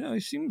he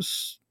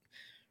seems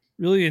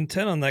really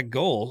intent on that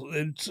goal.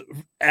 It's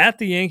at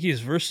the Yankees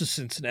versus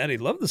Cincinnati.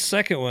 Love the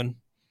second one.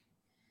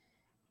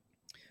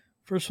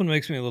 First one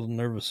makes me a little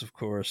nervous, of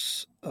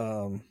course.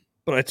 But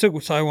I took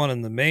Taijuan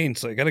in the main,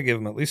 so I got to give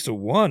him at least a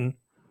 1.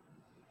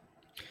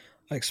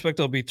 I expect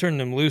I'll be turning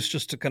him loose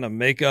just to kind of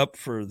make up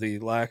for the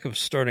lack of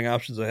starting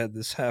options I had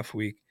this half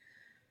week.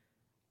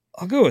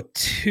 I'll go with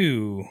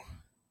 2.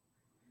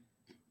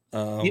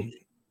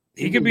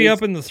 He could be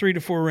up in the 3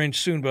 to 4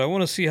 range soon, but I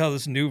want to see how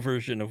this new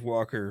version of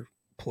Walker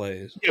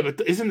plays. Yeah,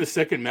 but isn't the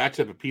second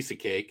matchup a piece of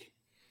cake?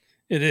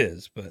 It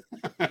is, but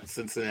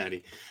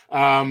Cincinnati.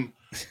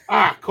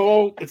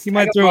 Cole. You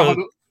might throw a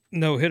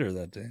no-hitter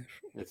that day.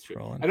 That's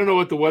true. I don't know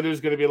what the weather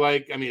is going to be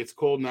like. I mean, it's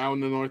cold now in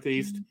the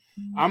Northeast.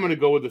 I'm going to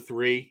go with the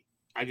 3.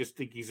 I just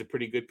think he's a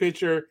pretty good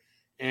pitcher.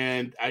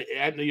 And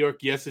at New York,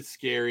 yes, it's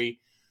scary.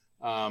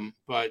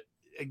 But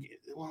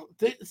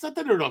it's not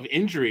that they don't have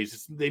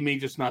injuries. They may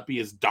just not be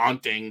as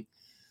daunting.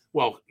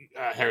 Well,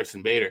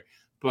 Harrison Bader.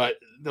 But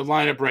the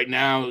lineup right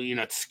now, you're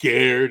not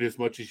scared as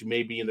much as you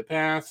may be in the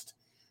past.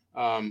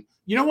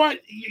 You know what?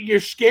 You're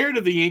scared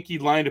of the Yankee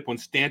lineup when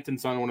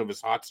Stanton's on one of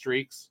his hot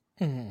streaks.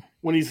 Mm-hmm.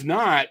 When he's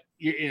not,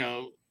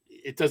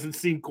 it doesn't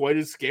seem quite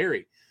as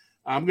scary.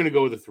 I'm going to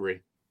go with a 3.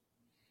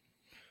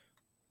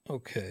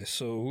 Okay,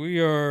 so we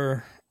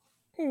are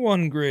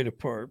 1 grade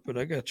apart, but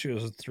I got you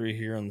as a 3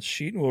 here on the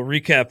sheet. We'll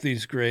recap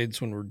these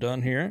grades when we're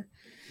done here.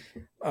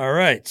 All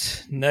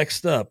right,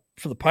 next up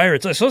for the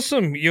Pirates. I saw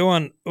some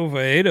Johan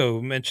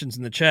Oviedo mentions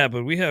in the chat,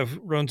 but we have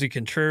Roansy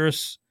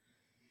Contreras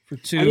for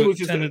 2. I think it was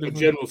just a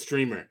general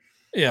streamer.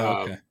 Yeah,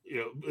 okay.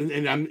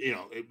 And I'm,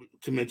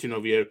 to mention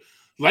Oviedo,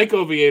 like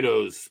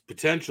Oviedo's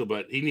potential,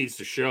 but he needs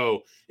to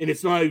show, and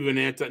it's not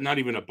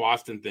even a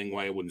Boston thing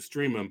why I wouldn't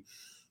stream him.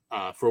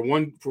 For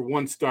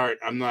one start,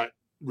 I'm not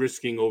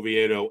risking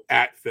Oviedo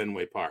at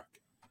Fenway Park.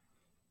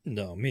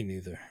 No, me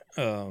neither.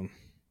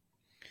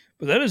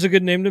 But that is a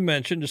good name to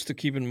mention, just to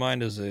keep in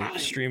mind as a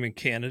streaming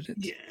candidate.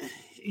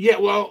 Yeah.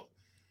 Well,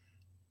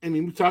 I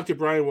mean, we talked to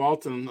Brian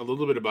Walton a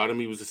little bit about him.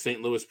 He was a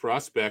St. Louis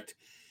prospect,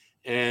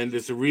 and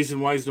there's a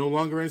reason why he's no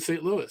longer in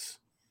St. Louis.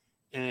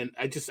 And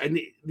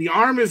the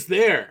arm is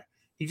there.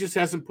 He just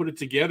hasn't put it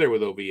together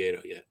with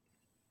Oviedo yet.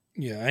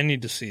 Yeah, I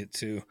need to see it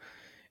too.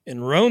 And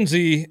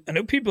Roansy, I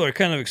know people are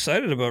kind of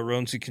excited about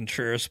Roansy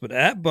Contreras, but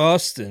at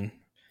Boston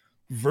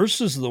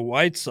versus the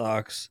White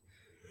Sox,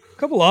 a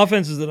couple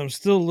offenses that I'm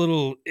still a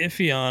little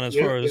iffy on as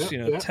far as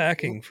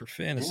attacking for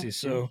fantasy.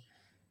 So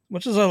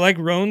much as I like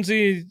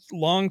Roansy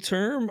long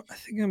term, I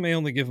think I may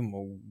only give him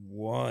a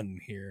 1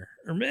 here,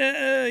 or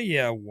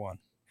 1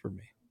 for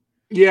me.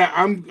 Yeah,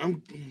 I'm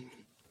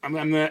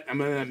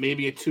at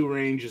maybe a 2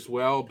 range as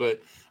well,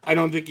 but I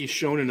don't think he's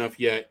shown enough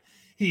yet.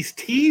 He's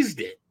teased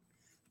it.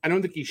 I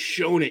don't think he's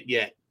shown it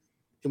yet,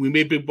 and we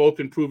may be both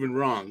been proven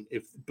wrong.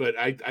 But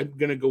I'm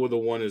going to go with a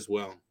 1 as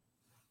well.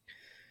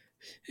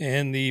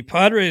 And the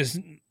Padres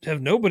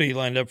have nobody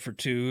lined up for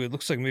 2. It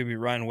looks like maybe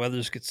Ryan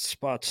Weathers gets the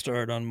spot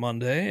start on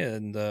Monday,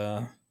 and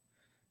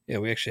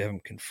we actually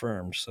haven't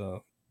confirmed,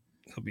 so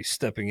he'll be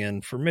stepping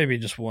in for maybe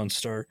just 1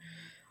 start.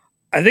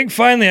 I think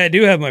finally I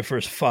do have my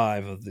first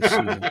 5 of this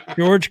season.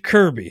 George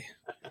Kirby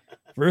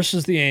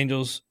versus the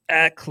Angels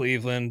at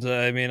Cleveland.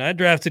 I mean, I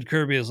drafted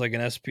Kirby as like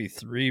an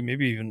SP3,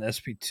 maybe even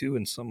SP2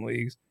 in some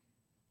leagues.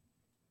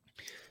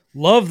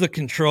 Love the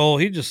control.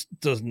 He just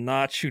does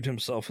not shoot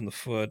himself in the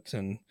foot,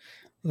 and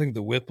I think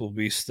the whip will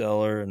be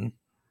stellar. And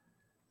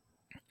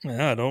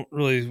I don't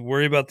really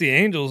worry about the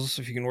Angels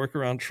if you can work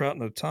around Trout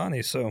and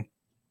Ohtani. So,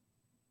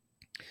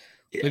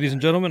 ladies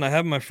and gentlemen, I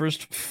have my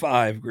first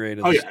 5 grade.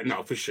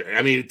 No, for sure.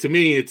 I mean, to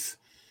me, it's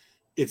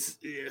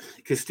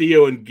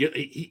Castillo, and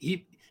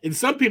he in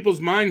some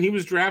people's mind, he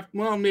was drafted.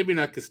 Well, maybe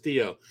not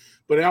Castillo,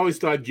 but I always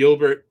thought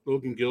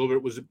Logan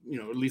Gilbert was, at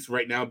least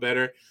right now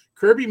better.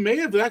 Kirby may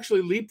have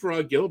actually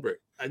leapfrogged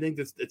Gilbert. I think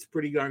it's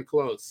pretty darn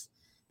close.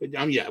 But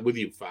with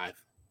you, 5.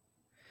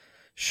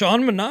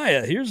 Sean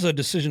Manaea, here's a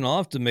decision I'll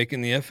have to make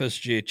in the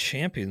FSGA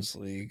Champions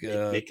League.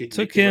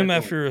 Took him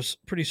after a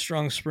pretty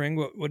strong spring.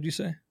 What did you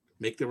say?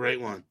 Make the right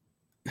one.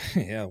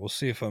 Yeah, we'll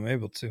see if I'm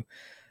able to.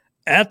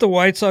 At the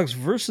White Sox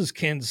versus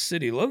Kansas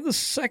City. Love the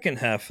second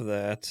half of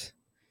that.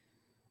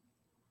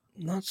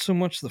 Not so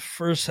much the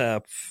first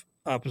half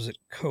opposite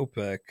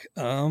Kopech.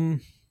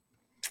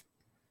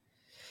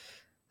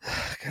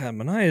 God,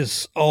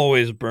 Manaea's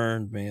always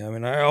burned me. I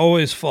mean, I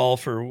always fall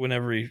for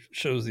whenever he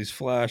shows these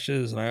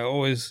flashes, and I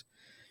always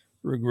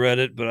regret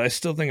it, but I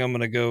still think I'm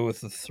going to go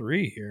with the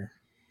 3 here.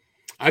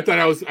 I thought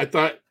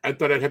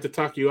I'd have to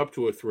talk you up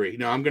to a 3.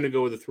 No, I'm going to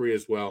go with a 3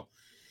 as well.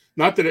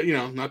 Not that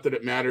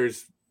it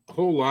matters a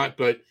whole lot,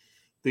 but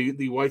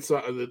the White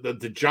Sox,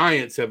 the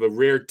Giants have a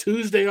rare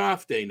Tuesday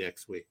off day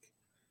next week.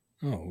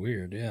 Oh,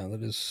 weird. Yeah,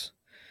 that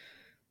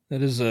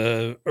is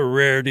a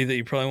rarity that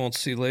you probably won't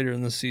see later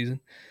in the season.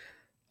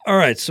 All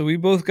right, so we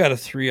both got a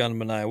 3 on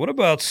Manaea. What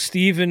about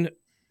Steven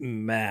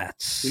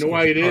Matz? You know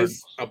why it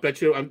is? I'll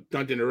bet you. I'm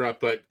not to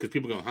interrupt, but because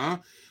people go, huh?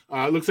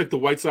 It looks like the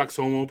White Sox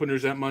home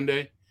openers that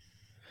Monday,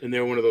 and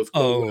they're one of those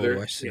cold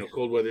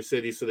weather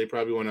cities, so they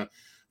probably want to,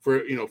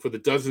 for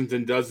the dozens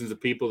and dozens of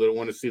people that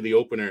want to see the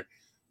opener.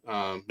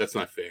 That's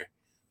not fair.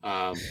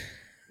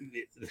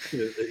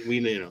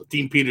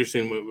 Dean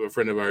Peterson, a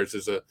friend of ours,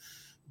 is a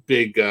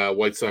big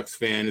White Sox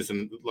fan. Is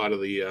in a lot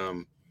of the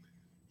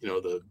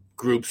the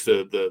groups,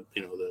 the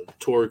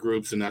tour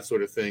groups and that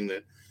sort of thing.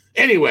 That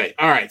anyway.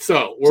 All right,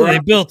 so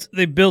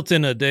they built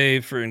in a day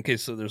for in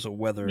case there's a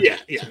weather.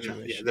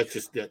 Situation.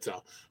 That's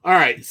all. All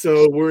right,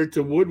 so we're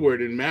to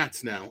Woodward and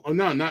Matz now. Oh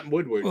no, not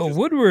Woodward. Well,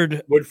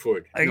 Woodford.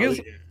 Woodford. I guess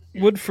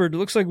Woodford.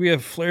 Looks like we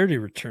have Flaherty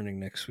returning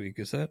next week.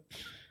 Is that?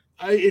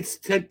 It's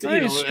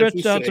tentative. He's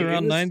stretched out to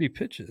around 90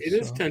 pitches. It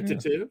is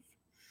tentative.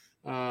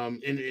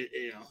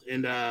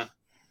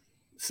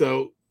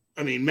 So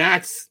I mean,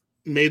 Matz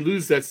may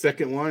lose that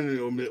second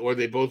one, or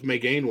they both may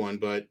gain one,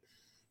 but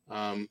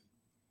I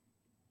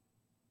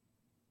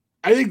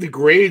think the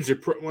grades are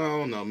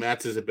no,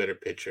 Matz is a better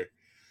pitcher.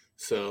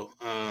 So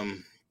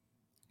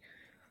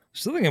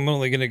still think I'm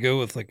only going to go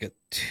with like a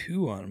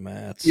 2 on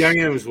Matz. Yeah, I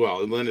am as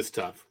well. Atlanta's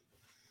tough.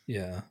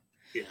 Yeah.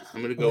 Yeah,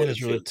 I'm going to go.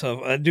 Atlanta's really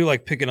tough. I do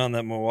like picking on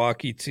that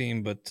Milwaukee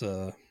team, but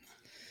the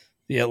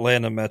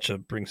Atlanta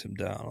matchup brings him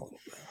down a little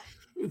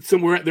bit. So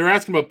they're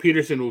asking about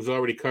Peterson, who's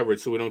already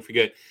covered, so we don't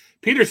forget.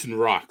 Peterson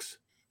rocks.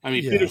 I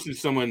mean, Peterson's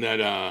someone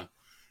that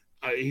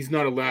he's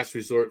not a last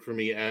resort for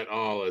me at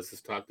all, as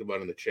is talked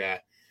about in the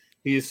chat.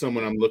 He is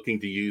someone I'm looking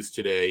to use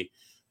today.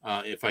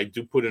 If I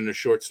do put in a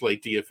short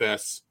slate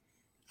DFS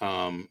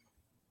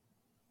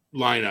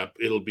lineup,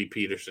 it'll be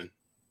Peterson.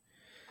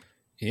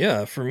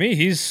 Yeah, for me,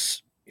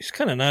 he's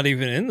kind of not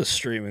even in the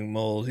streaming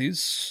mold.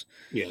 He's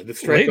the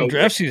late in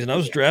draft season. I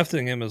was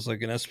drafting him as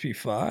like an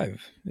SP5.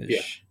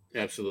 Yeah,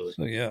 absolutely.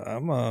 So yeah,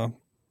 I'm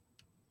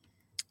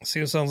see,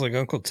 it sounds like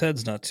Uncle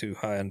Ted's not too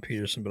high on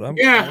Peterson, but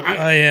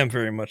I am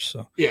very much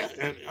so. Yeah,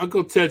 and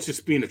Uncle Ted's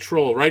just being a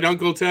troll, right,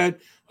 Uncle Ted?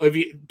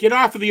 Get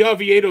off of the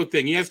Oviedo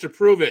thing. He has to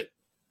prove it.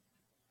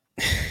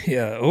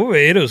 Yeah,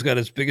 Oviedo's got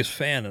his biggest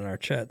fan in our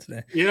chat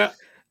today. Yeah.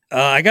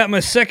 I got my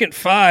second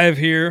 5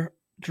 here.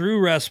 Drew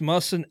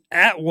Rasmussen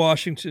at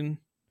Washington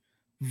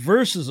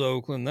versus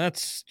Oakland.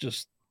 That's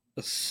just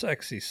a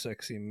sexy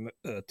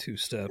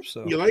 2-step.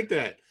 So you like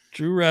that?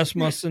 Drew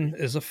Rasmussen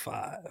is a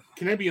 5.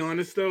 Can I be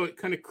honest though? It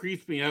kind of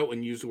creeps me out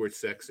when you use the word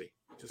sexy.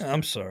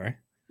 I'm sorry.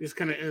 Just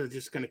kind of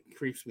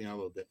creeps me out a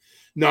little bit.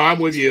 No, I'm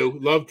with you.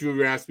 Love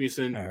Drew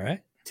Rasmussen. All right.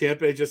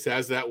 Tampa just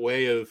has that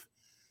way of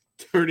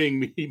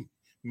turning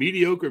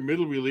mediocre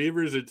middle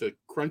relievers into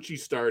crunchy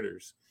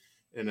starters.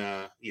 And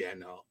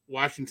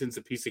Washington's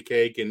a piece of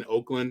cake, and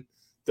Oakland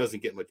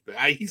doesn't get much better.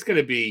 He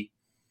could be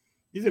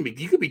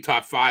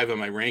top 5 on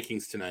my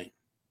rankings tonight.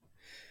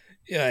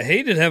 Yeah, I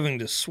hated having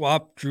to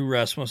swap Drew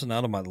Rasmussen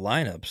out of my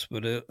lineups,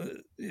 but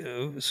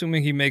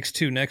assuming he makes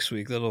 2 next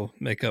week, that'll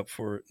make up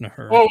for it in a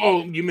hurry.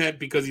 Oh, you meant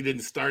because he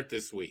didn't start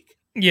this week?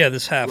 Yeah,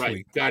 this half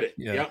week. Got it.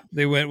 Yeah, yep.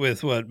 They went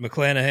with what,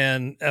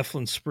 McClanahan,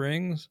 Eflin,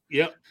 Springs.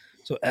 Yep.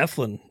 So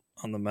Eflin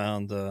on the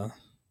mound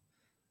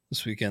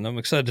this weekend. I'm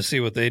excited to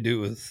see what they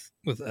do with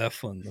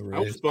Eflin. I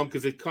was bummed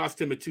because it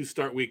cost him a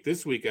 2-start week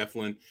this week,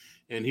 Eflin,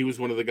 and he was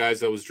one of the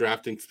guys I was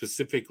drafting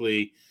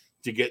specifically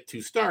to get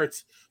 2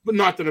 starts. But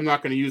not that I'm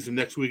not going to use him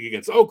next week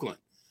against Oakland.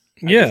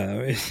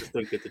 I just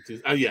don't get the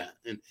 2.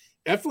 And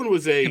Eflin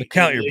was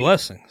count your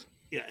blessings.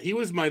 Yeah, he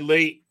was my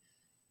late.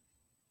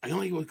 I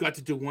only got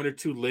to do 1 or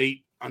 2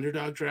 late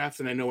underdog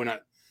drafts, and I know we're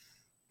not.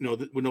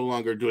 We're no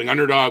longer doing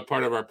underdog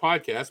part of our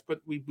podcast,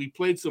 but we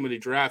played so many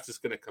drafts, it's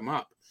going to come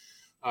up.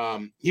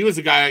 He was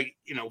a guy,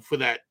 for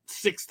that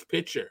 6th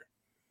pitcher,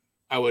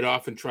 I would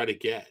often try to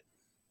get.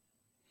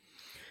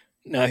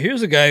 Now,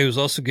 here's a guy who's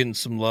also getting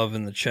some love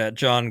in the chat.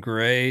 John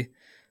Gray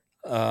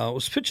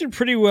was pitching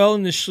pretty well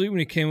initially when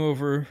he came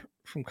over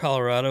from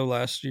Colorado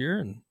last year,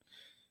 and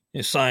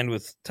he signed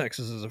with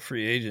Texas as a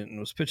free agent and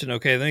was pitching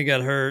okay. Then he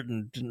got hurt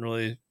and didn't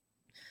really,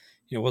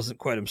 wasn't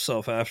quite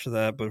himself after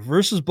that. But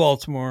versus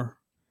Baltimore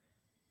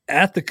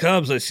at the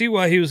Cubs, I see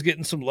why he was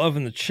getting some love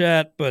in the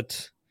chat,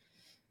 but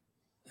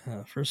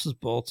versus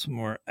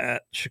Baltimore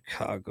at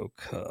Chicago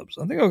Cubs,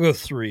 I think I'll go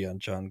 3 on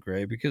John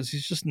Gray because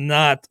he's just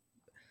not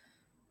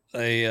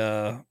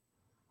a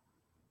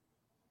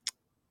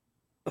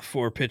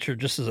 4 pitcher,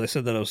 just as I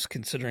said that I was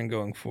considering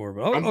going 4,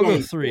 but I'll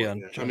go 3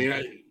 on John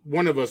Gray.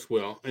 One of us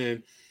will,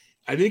 and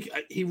I think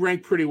he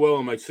ranked pretty well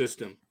in my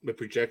system, the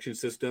projection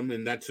system,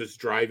 and that's just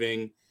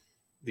driving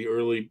the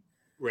early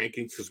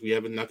rankings because we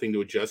have nothing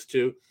to adjust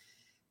to.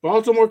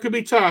 Baltimore could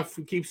be tough.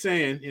 We keep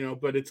saying,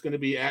 but it's going to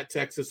be at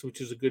Texas, which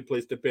is a good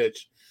place to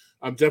pitch.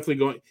 I'm definitely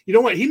going. You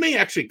know what? He may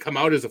actually come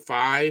out as a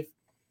 5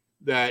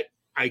 that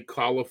I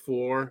call a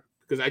 4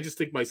 because I just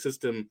think my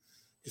system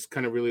just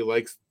kind of really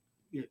likes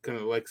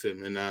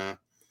him. And I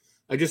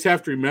just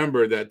have to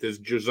remember that there's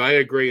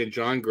Josiah Gray and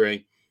John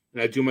Gray,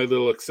 and I do my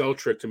little Excel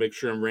trick to make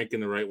sure I'm ranking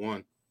the right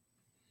one.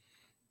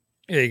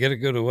 Yeah, you got to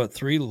go to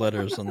 3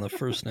 letters on the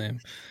first name.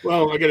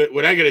 Well,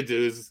 what I got to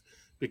do is,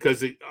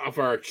 because off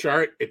our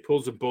chart, it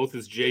pulls them both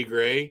as J.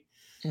 Gray.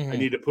 Mm-hmm. I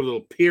need to put a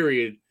little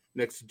period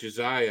next to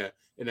Josiah,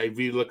 and I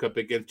look up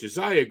against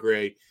Josiah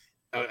Gray,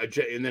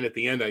 and then at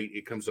the end,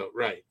 it comes out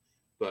right.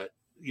 But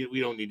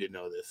we don't need to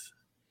know this.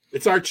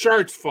 It's our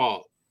chart's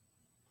fault.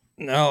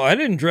 No, I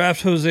didn't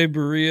draft Jose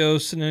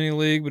Barrios in any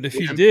league, but if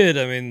you did,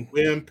 I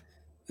mean,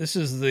 this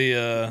is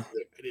the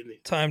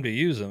time to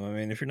use him. I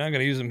mean, if you're not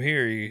going to use him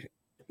here, you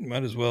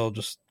might as well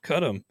just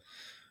cut him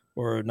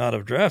or not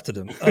have drafted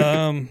him.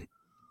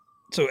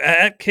 So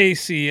at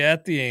KC,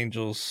 at the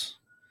Angels,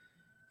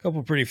 a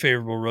couple pretty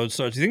favorable road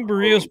starts. You think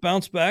Barrios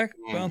bounces back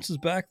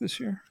this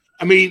year?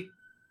 I mean,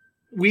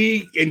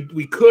 we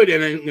could,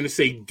 and I'm going to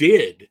say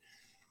did,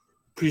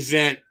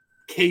 present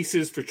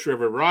cases for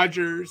Trevor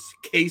Rogers,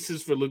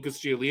 cases for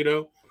Lucas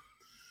Giolito.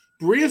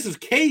 Barrios'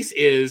 case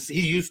is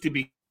he used to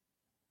be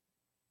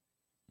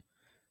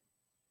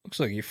Looks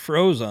like he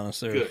froze on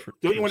us there. good.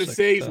 Don't you want to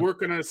say he's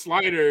working on a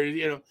slider?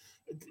 You know,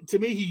 to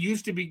me, he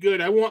used to be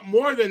good. I want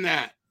more than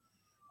that.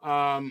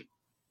 Wow.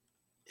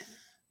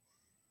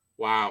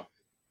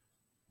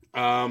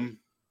 I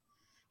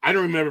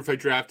don't remember if I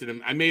drafted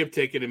him. I may have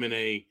taken him in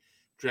a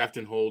draft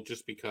and hold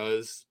just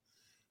because,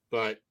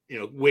 but you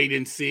know, wait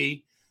and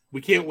see. We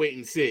can't wait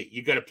and see.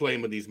 You got to play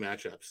him with these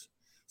matchups.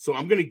 So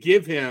I'm going to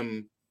give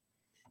him,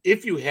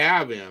 if you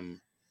have him,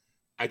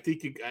 I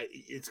think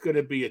it's going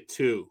to be a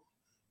 2.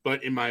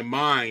 But in my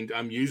mind,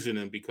 I'm using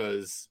him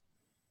because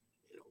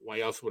why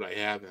else would I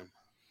have him?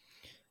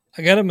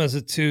 I got him as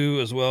a 2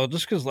 as well,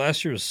 just because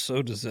last year was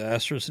so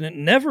disastrous and it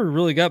never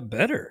really got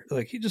better.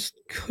 Like he just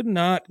could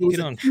not get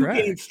on track.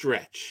 Game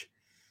stretch.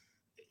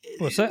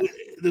 What's that?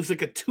 There was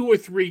like a 2 or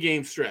 3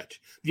 game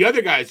stretch. The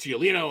other guys,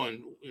 Giolito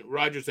and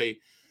Rogers, they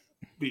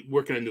be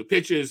working on new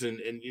pitches, and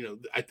you know,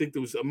 I think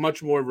there was a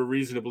much more of a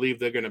reason to believe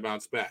they're going to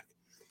bounce back.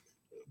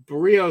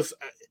 Barrios,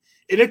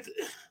 and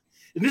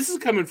this is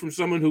coming from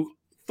someone who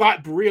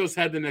thought Barrios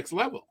had the next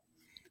level.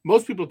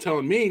 Most people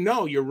telling me,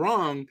 no, you're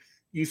wrong.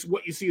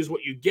 What you see is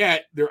what you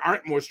get. There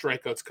aren't more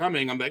strikeouts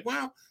coming. I'm like,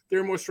 well, there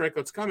are more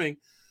strikeouts coming.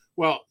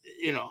 Well,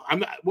 you know,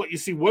 what you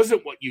see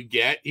wasn't what you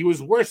get. He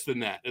was worse than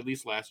that, at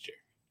least last year.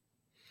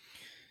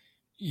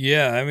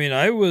 Yeah, I mean,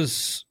 I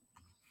was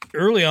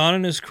early on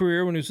in his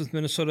career when he was with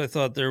Minnesota. I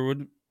thought there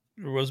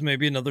was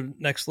maybe another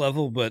next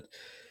level, but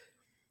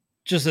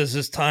just as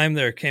his time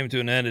there came to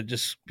an end, it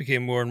just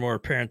became more and more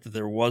apparent that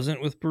there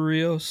wasn't with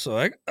Barrios. So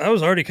I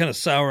was already kind of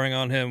souring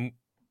on him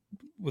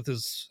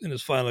in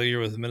his final year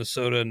with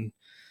Minnesota, and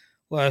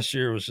last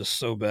year was just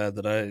so bad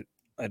that I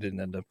didn't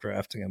end up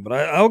drafting him. But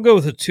I'll go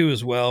with a 2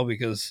 as well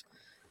because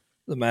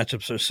the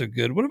matchups are so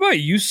good. What about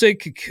Yusei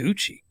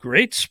Kikuchi?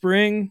 Great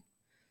spring.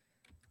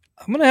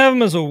 I'm going to have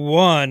him as a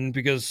 1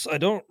 because I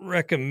don't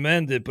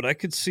recommend it, but I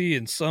could see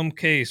in some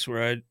case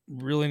where I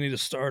really need a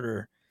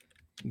starter,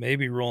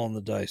 maybe rolling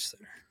the dice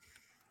there.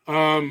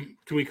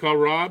 Can we call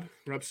Rob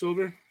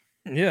Silver?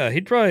 Yeah,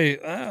 he'd probably,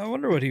 I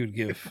wonder what he would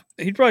give.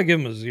 He'd probably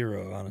give him a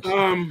 0,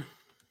 honestly.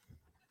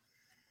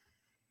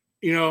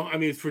 You know, I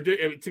mean,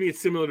 to me,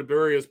 it's similar to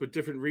Barrios, but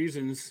different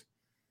reasons.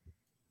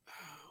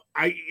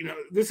 I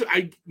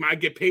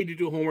get paid to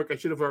do homework. I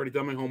should have already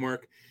done my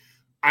homework.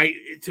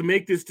 To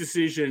make this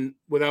decision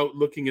without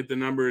looking at the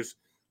numbers,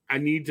 I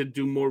need to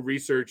do more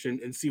research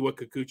and see what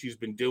Kikuchi's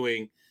been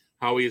doing,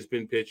 how he has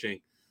been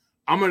pitching.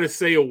 I'm going to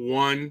say a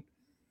 1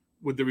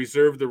 with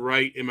the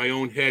right in my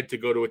own head to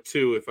go to a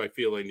 2 if I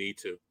feel I need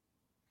to.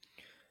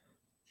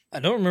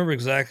 I don't remember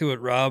exactly what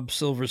Rob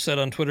Silver said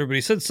on Twitter, but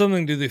he said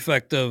something to the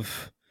effect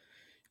of,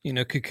 you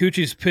know,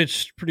 Kikuchi's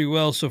pitched pretty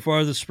well so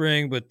far this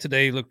spring, but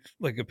today looked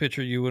like a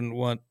pitcher you wouldn't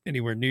want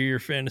anywhere near your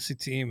fantasy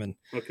team. And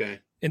okay,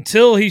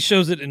 until he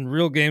shows it in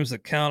real games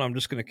that count, I'm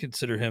just going to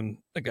consider him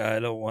a guy I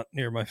don't want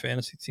near my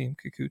fantasy team,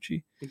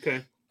 Kikuchi.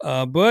 Okay.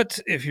 But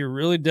if you're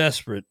really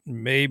desperate,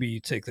 maybe you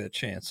take that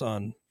chance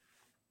on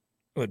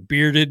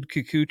bearded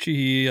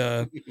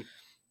Kikuchi.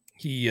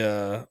 He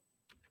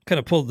kind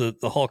of pulled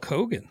the Hulk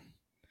Hogan.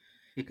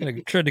 Kind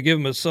of tried to give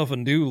himself a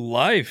new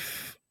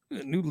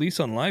lease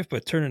on life by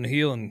turning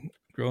heel and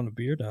growing a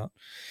beard out.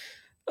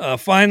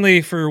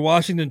 Finally, for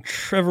Washington,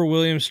 Trevor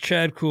Williams,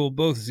 Chad Kuhl,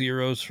 both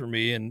 0s for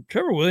me. And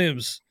Trevor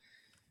Williams,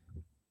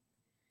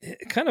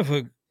 kind of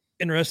a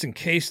interesting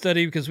case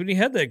study because when he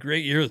had that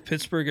great year with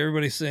Pittsburgh,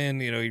 everybody's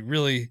saying, you know,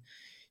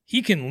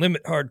 he can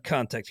limit hard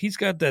contact. He's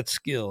got that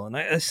skill. And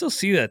I still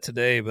see that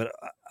today, but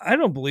I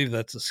don't believe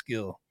that's a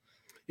skill.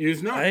 It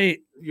is not.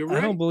 You're right.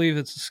 I don't believe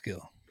it's a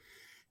skill.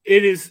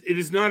 It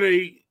is not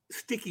a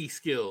sticky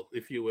skill,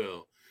 if you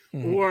will.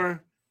 Mm-hmm.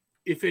 Or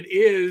if it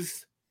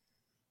is,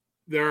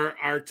 there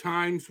are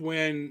times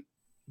when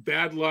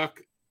bad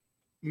luck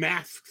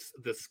masks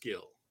the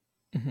skill.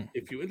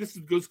 Mm-hmm. And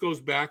this goes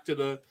back to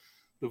the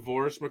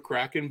Voris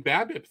McCracken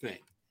BABIP thing,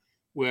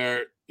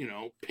 where, you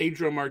know,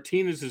 Pedro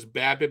Martinez's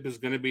BABIP is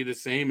going to be the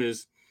same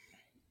as,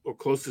 or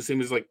close to the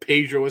same as, like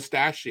Pedro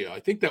Estachio. I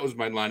think that was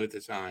my line at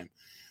the time.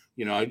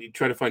 You know, I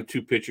try to find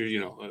 2 pitchers, you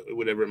know,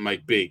 whatever it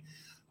might be.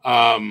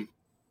 You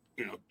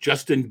know,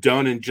 Justin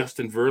Dunn and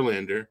Justin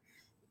Verlander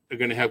are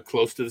going to have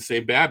close to the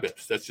same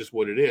BABIPs. That's just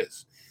what it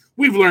is.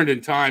 We've learned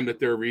in time that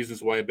there are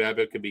reasons why a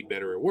BABIP could be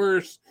better or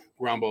worse,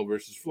 ground ball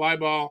versus fly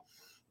ball.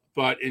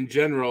 But in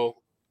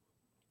general,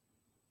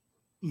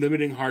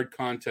 limiting hard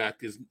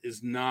contact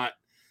is not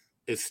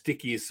as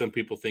sticky as some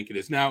people think it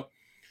is. Now,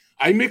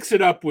 I mix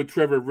it up with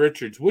Trevor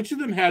Richards. Which of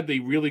them had the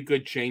really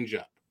good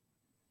changeup?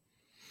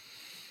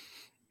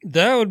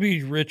 That would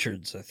be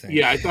Richards, I think.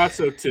 Yeah, I thought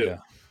so too.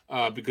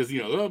 Yeah. Because,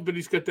 you know, but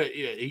he's got that.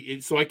 Yeah,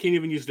 so I can't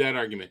even use that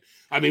argument.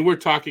 I mean, we're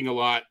talking a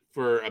lot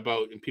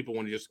and people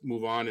want to just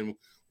move on. And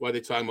why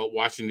they're talking about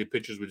watching the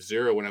pitchers with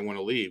 0 when I want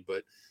to leave.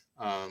 But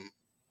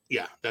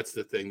yeah, that's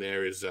the thing.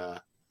 There is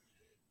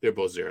they're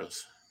both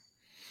 0s.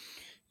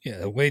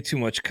 Yeah, way too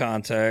much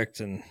contact,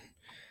 and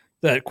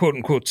that quote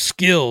unquote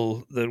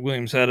skill that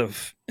Williams had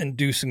of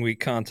inducing weak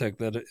contact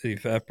that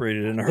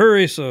evaporated in a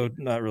hurry. So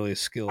not really a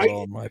skill at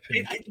all, in my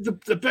opinion.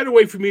 The better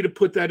way for me to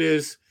put that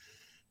is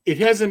it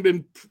hasn't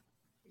been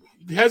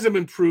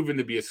proven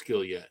to be a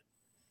skill yet.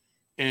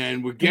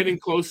 And we're getting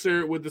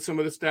closer with some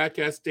of the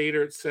StatCast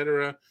data, et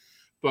cetera.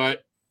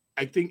 But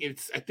I think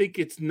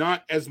it's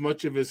not as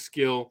much of a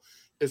skill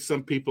as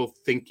some people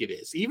think it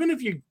is. Even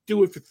if you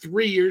do it for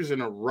 3 years in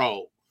a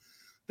row,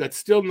 that's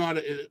still not.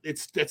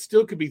 That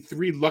still could be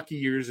 3 lucky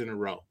years in a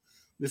row.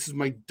 This is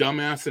my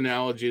dumbass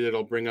analogy that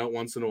I'll bring out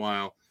once in a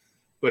while.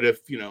 But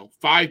if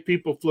 5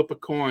 people flip a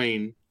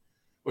coin,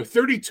 or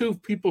 32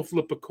 people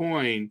flip a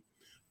coin,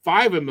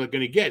 5 of them are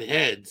going to get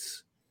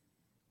heads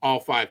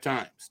all 5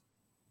 times.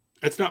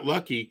 That's not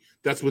lucky.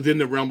 That's within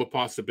the realm of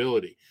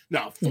possibility.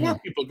 Now, if 4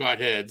 people got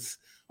heads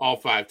all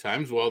 5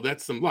 times, well,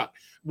 that's some luck.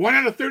 1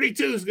 out of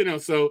 32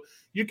 is so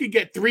you could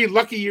get 3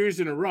 lucky years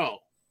in a row.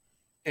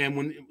 And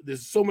when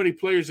there's so many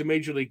players in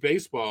Major League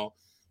Baseball,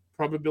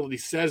 probability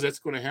says that's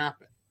going to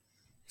happen.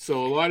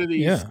 So a lot of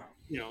these,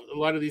 a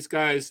lot of these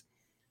guys,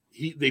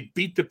 they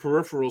beat the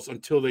peripherals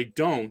until they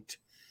don't.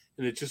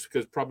 And it's just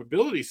because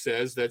probability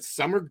says that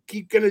some are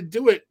keep going to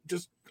do it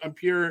just on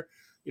pure,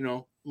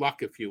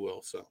 luck, if you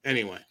will. So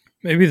anyway.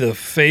 Maybe the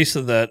face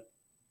of that,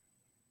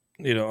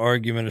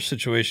 argument or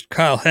situation,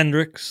 Kyle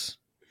Hendricks,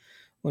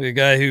 like a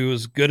guy who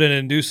was good at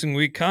inducing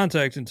weak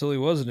contact until he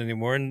wasn't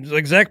anymore. And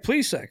like Zach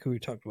Plesac, who we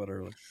talked about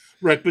earlier.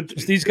 Right. But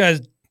these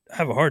guys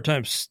have a hard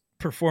time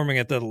performing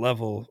at that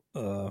level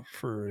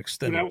for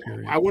extended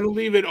period. I want to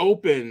leave it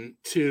open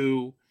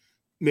to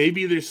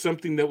maybe there's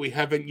something that we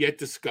haven't yet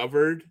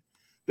discovered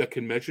that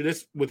can measure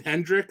this. With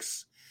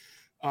Hendricks,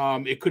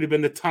 it could have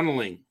been the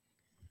tunneling.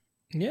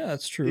 Yeah,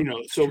 that's true.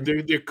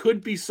 There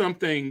could be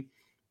something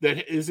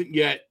that isn't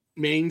yet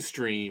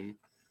mainstream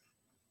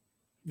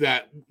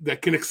that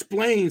can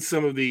explain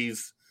some of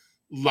these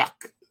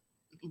luck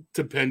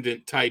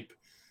dependent type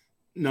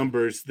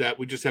numbers that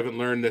we just haven't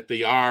learned that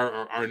they are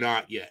or are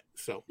not yet.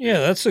 So yeah,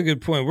 that's a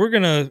good point. We're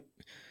gonna,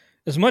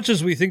 as much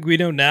as we think we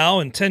know now,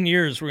 in 10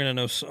 years we're gonna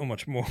know so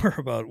much more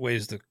about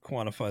ways to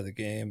quantify the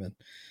game and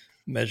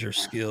measure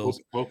skills.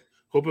 Hope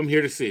I'm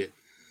here to see it.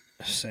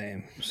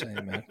 Same,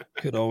 man.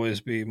 Could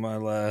always be my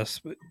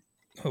last, but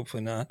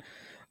hopefully not.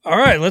 All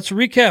right, let's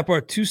recap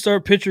our 2-star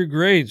pitcher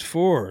grades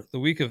for the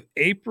week of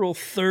April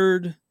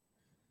 3rd,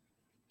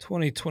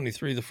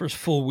 2023, the first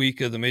full week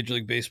of the Major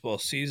League Baseball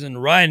season.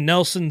 Ryan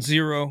Nelson,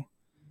 0.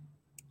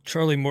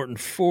 Charlie Morton,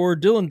 4.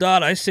 Dylan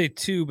Dodd, I say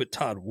 2, but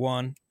Todd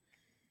 1.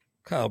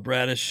 Kyle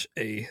Bradish,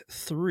 a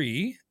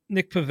 3.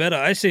 Nick Pivetta,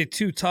 I say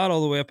 2. Todd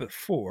all the way up at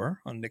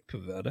 4 on Nick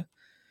Pivetta.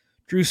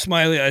 Drew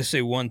Smiley, I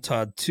say 1,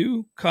 Todd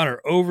 2.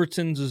 Connor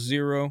Overton's a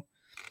 0.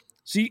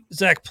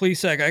 Zach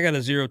Plesac, I got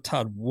a 0,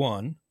 Todd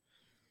 1.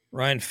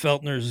 Ryan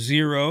Feltner,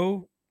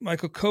 0.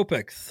 Michael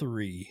Kopech,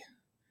 3.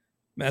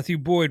 Matthew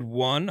Boyd,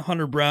 1.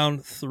 Hunter Brown,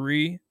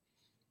 3.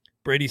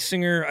 Brady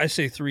Singer, I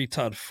say 3,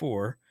 Todd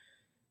 4.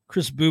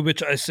 Chris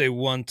Bubich, I say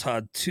 1,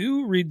 Todd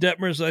 2. Reed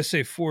Detmers, I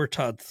say 4,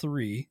 Todd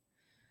 3.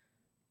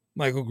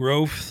 Michael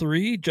Grove,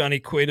 3. Johnny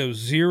Cueto,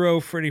 0.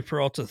 Freddie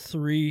Peralta,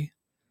 3.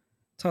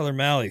 Tyler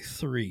Malley,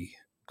 3.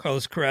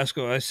 Carlos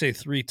Carrasco, I say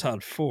 3,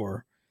 Todd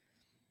 4.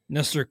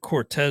 Nestor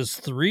Cortez,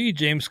 3.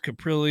 James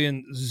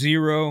Caprillion,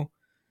 0.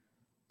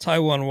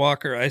 Taijuan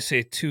Walker, I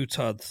say 2,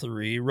 Todd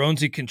 3.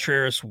 Roansy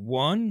Contreras,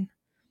 1.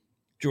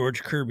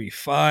 George Kirby,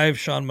 5.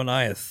 Sean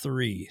Manaea,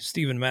 3.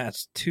 Steven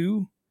Matz,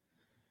 2.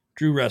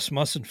 Drew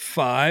Rasmussen,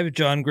 5.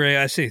 John Gray,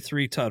 I say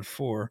 3, Todd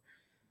 4.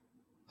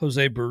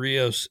 Jose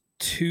Barrios,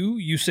 2.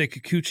 Yusei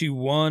Kikuchi,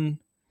 1.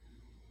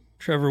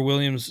 Trevor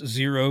Williams,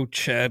 0.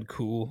 Chad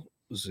Kuhl,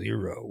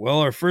 0. Well,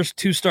 our first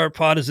 2-star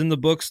pod is in the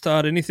books,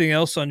 Todd. Anything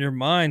else on your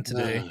mind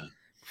today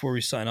before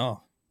we sign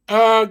off?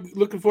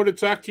 Looking forward to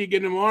talk to you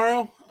again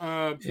tomorrow.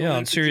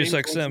 On Sirius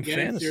XM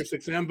Fantasy. Sirius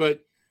XM,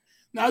 but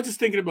now I was just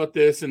thinking about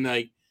this and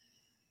like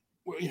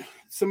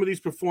some of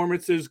these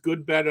performances,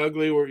 good, bad,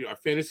 ugly, or our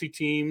fantasy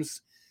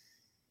teams.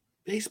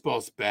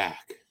 Baseball's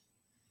back.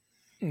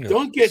 No,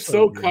 Don't get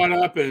so caught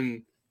up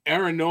in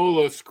Aaron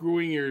Nola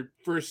screwing your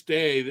first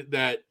day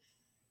that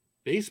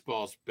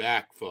baseball's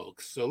back,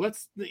 folks. So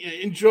let's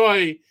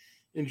enjoy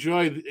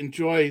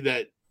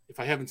that. If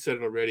I haven't said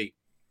it already,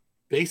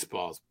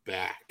 baseball's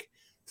back.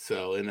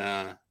 So,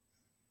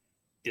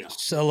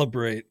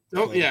 celebrate.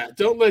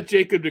 Don't let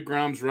Jacob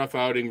deGrom's rough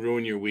outing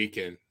ruin your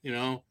weekend,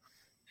 or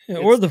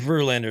the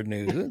Verlander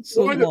news. It's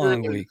a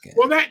long weekend.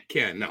 Well, that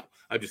can. No,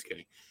 I'm just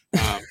kidding.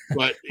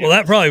 But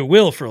that probably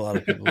will for a lot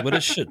of people, but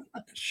it shouldn't.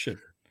 It shouldn't.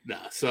 No.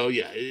 So,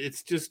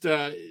 it's just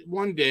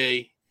one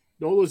day.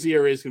 Nola's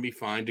ERA is going to be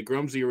fine.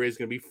 DeGrom's ERA is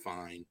going to be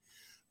fine.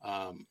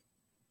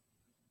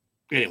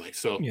 Anyway,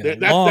 so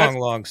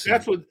long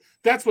season.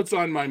 That's what's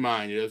on my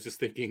mind. I was just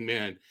thinking,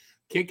 man,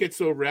 can't get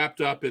so wrapped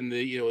up in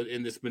the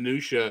in this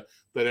minutia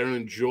that I don't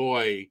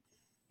enjoy.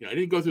 I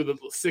didn't go through the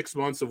 6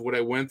 months of what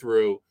I went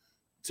through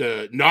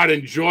to not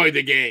enjoy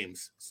the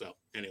games. So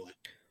anyway.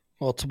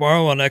 Well,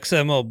 tomorrow on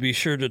XM, I'll be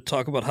sure to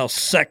talk about how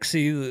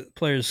sexy the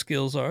players'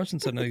 skills are,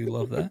 since I know you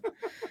love that.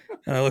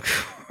 And I look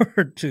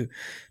forward to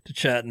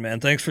chatting, man.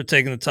 Thanks for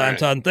taking the time, right.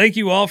 Todd. And thank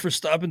you all for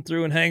stopping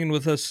through and hanging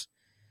with us.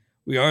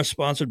 We are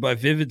sponsored by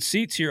Vivid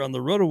Seats here on the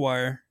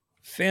RotoWire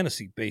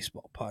Fantasy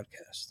Baseball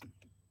Podcast.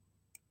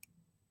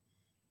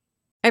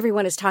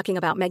 Everyone is talking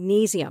about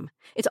magnesium.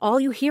 It's all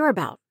you hear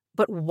about.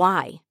 But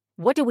why?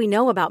 What do we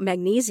know about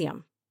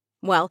magnesium?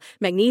 Well,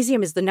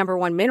 magnesium is the number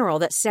one mineral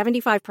that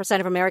 75%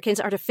 of Americans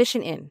are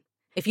deficient in.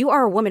 If you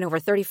are a woman over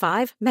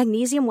 35,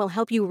 magnesium will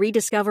help you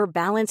rediscover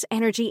balance,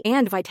 energy,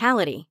 and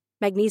vitality.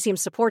 Magnesium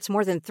supports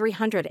more than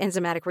 300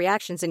 enzymatic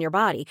reactions in your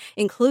body,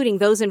 including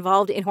those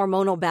involved in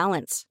hormonal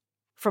balance.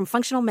 From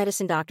functional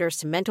medicine doctors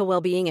to mental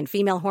well-being and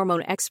female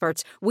hormone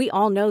experts, we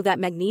all know that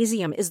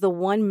magnesium is the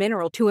one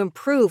mineral to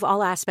improve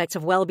all aspects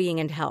of well-being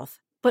and health.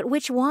 But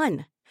which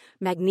one?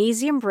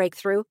 Magnesium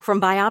Breakthrough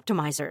from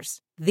Bioptimizers,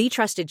 the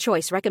trusted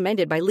choice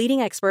recommended by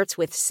leading experts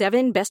with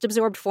 7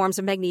 best-absorbed forms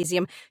of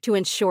magnesium to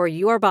ensure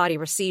your body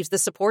receives the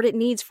support it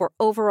needs for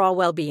overall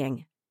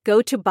well-being.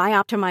 Go to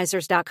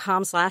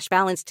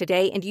bioptimizers.com/balance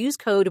today and use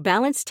code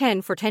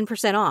BALANCE10 for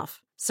 10%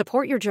 off.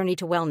 Support your journey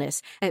to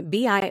wellness at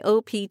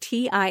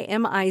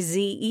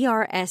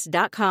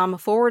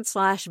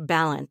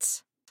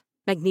bioptimizers.com/balance.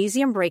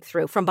 Magnesium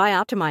Breakthrough from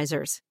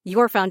Bioptimizers,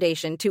 your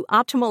foundation to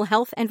optimal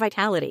health and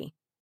vitality.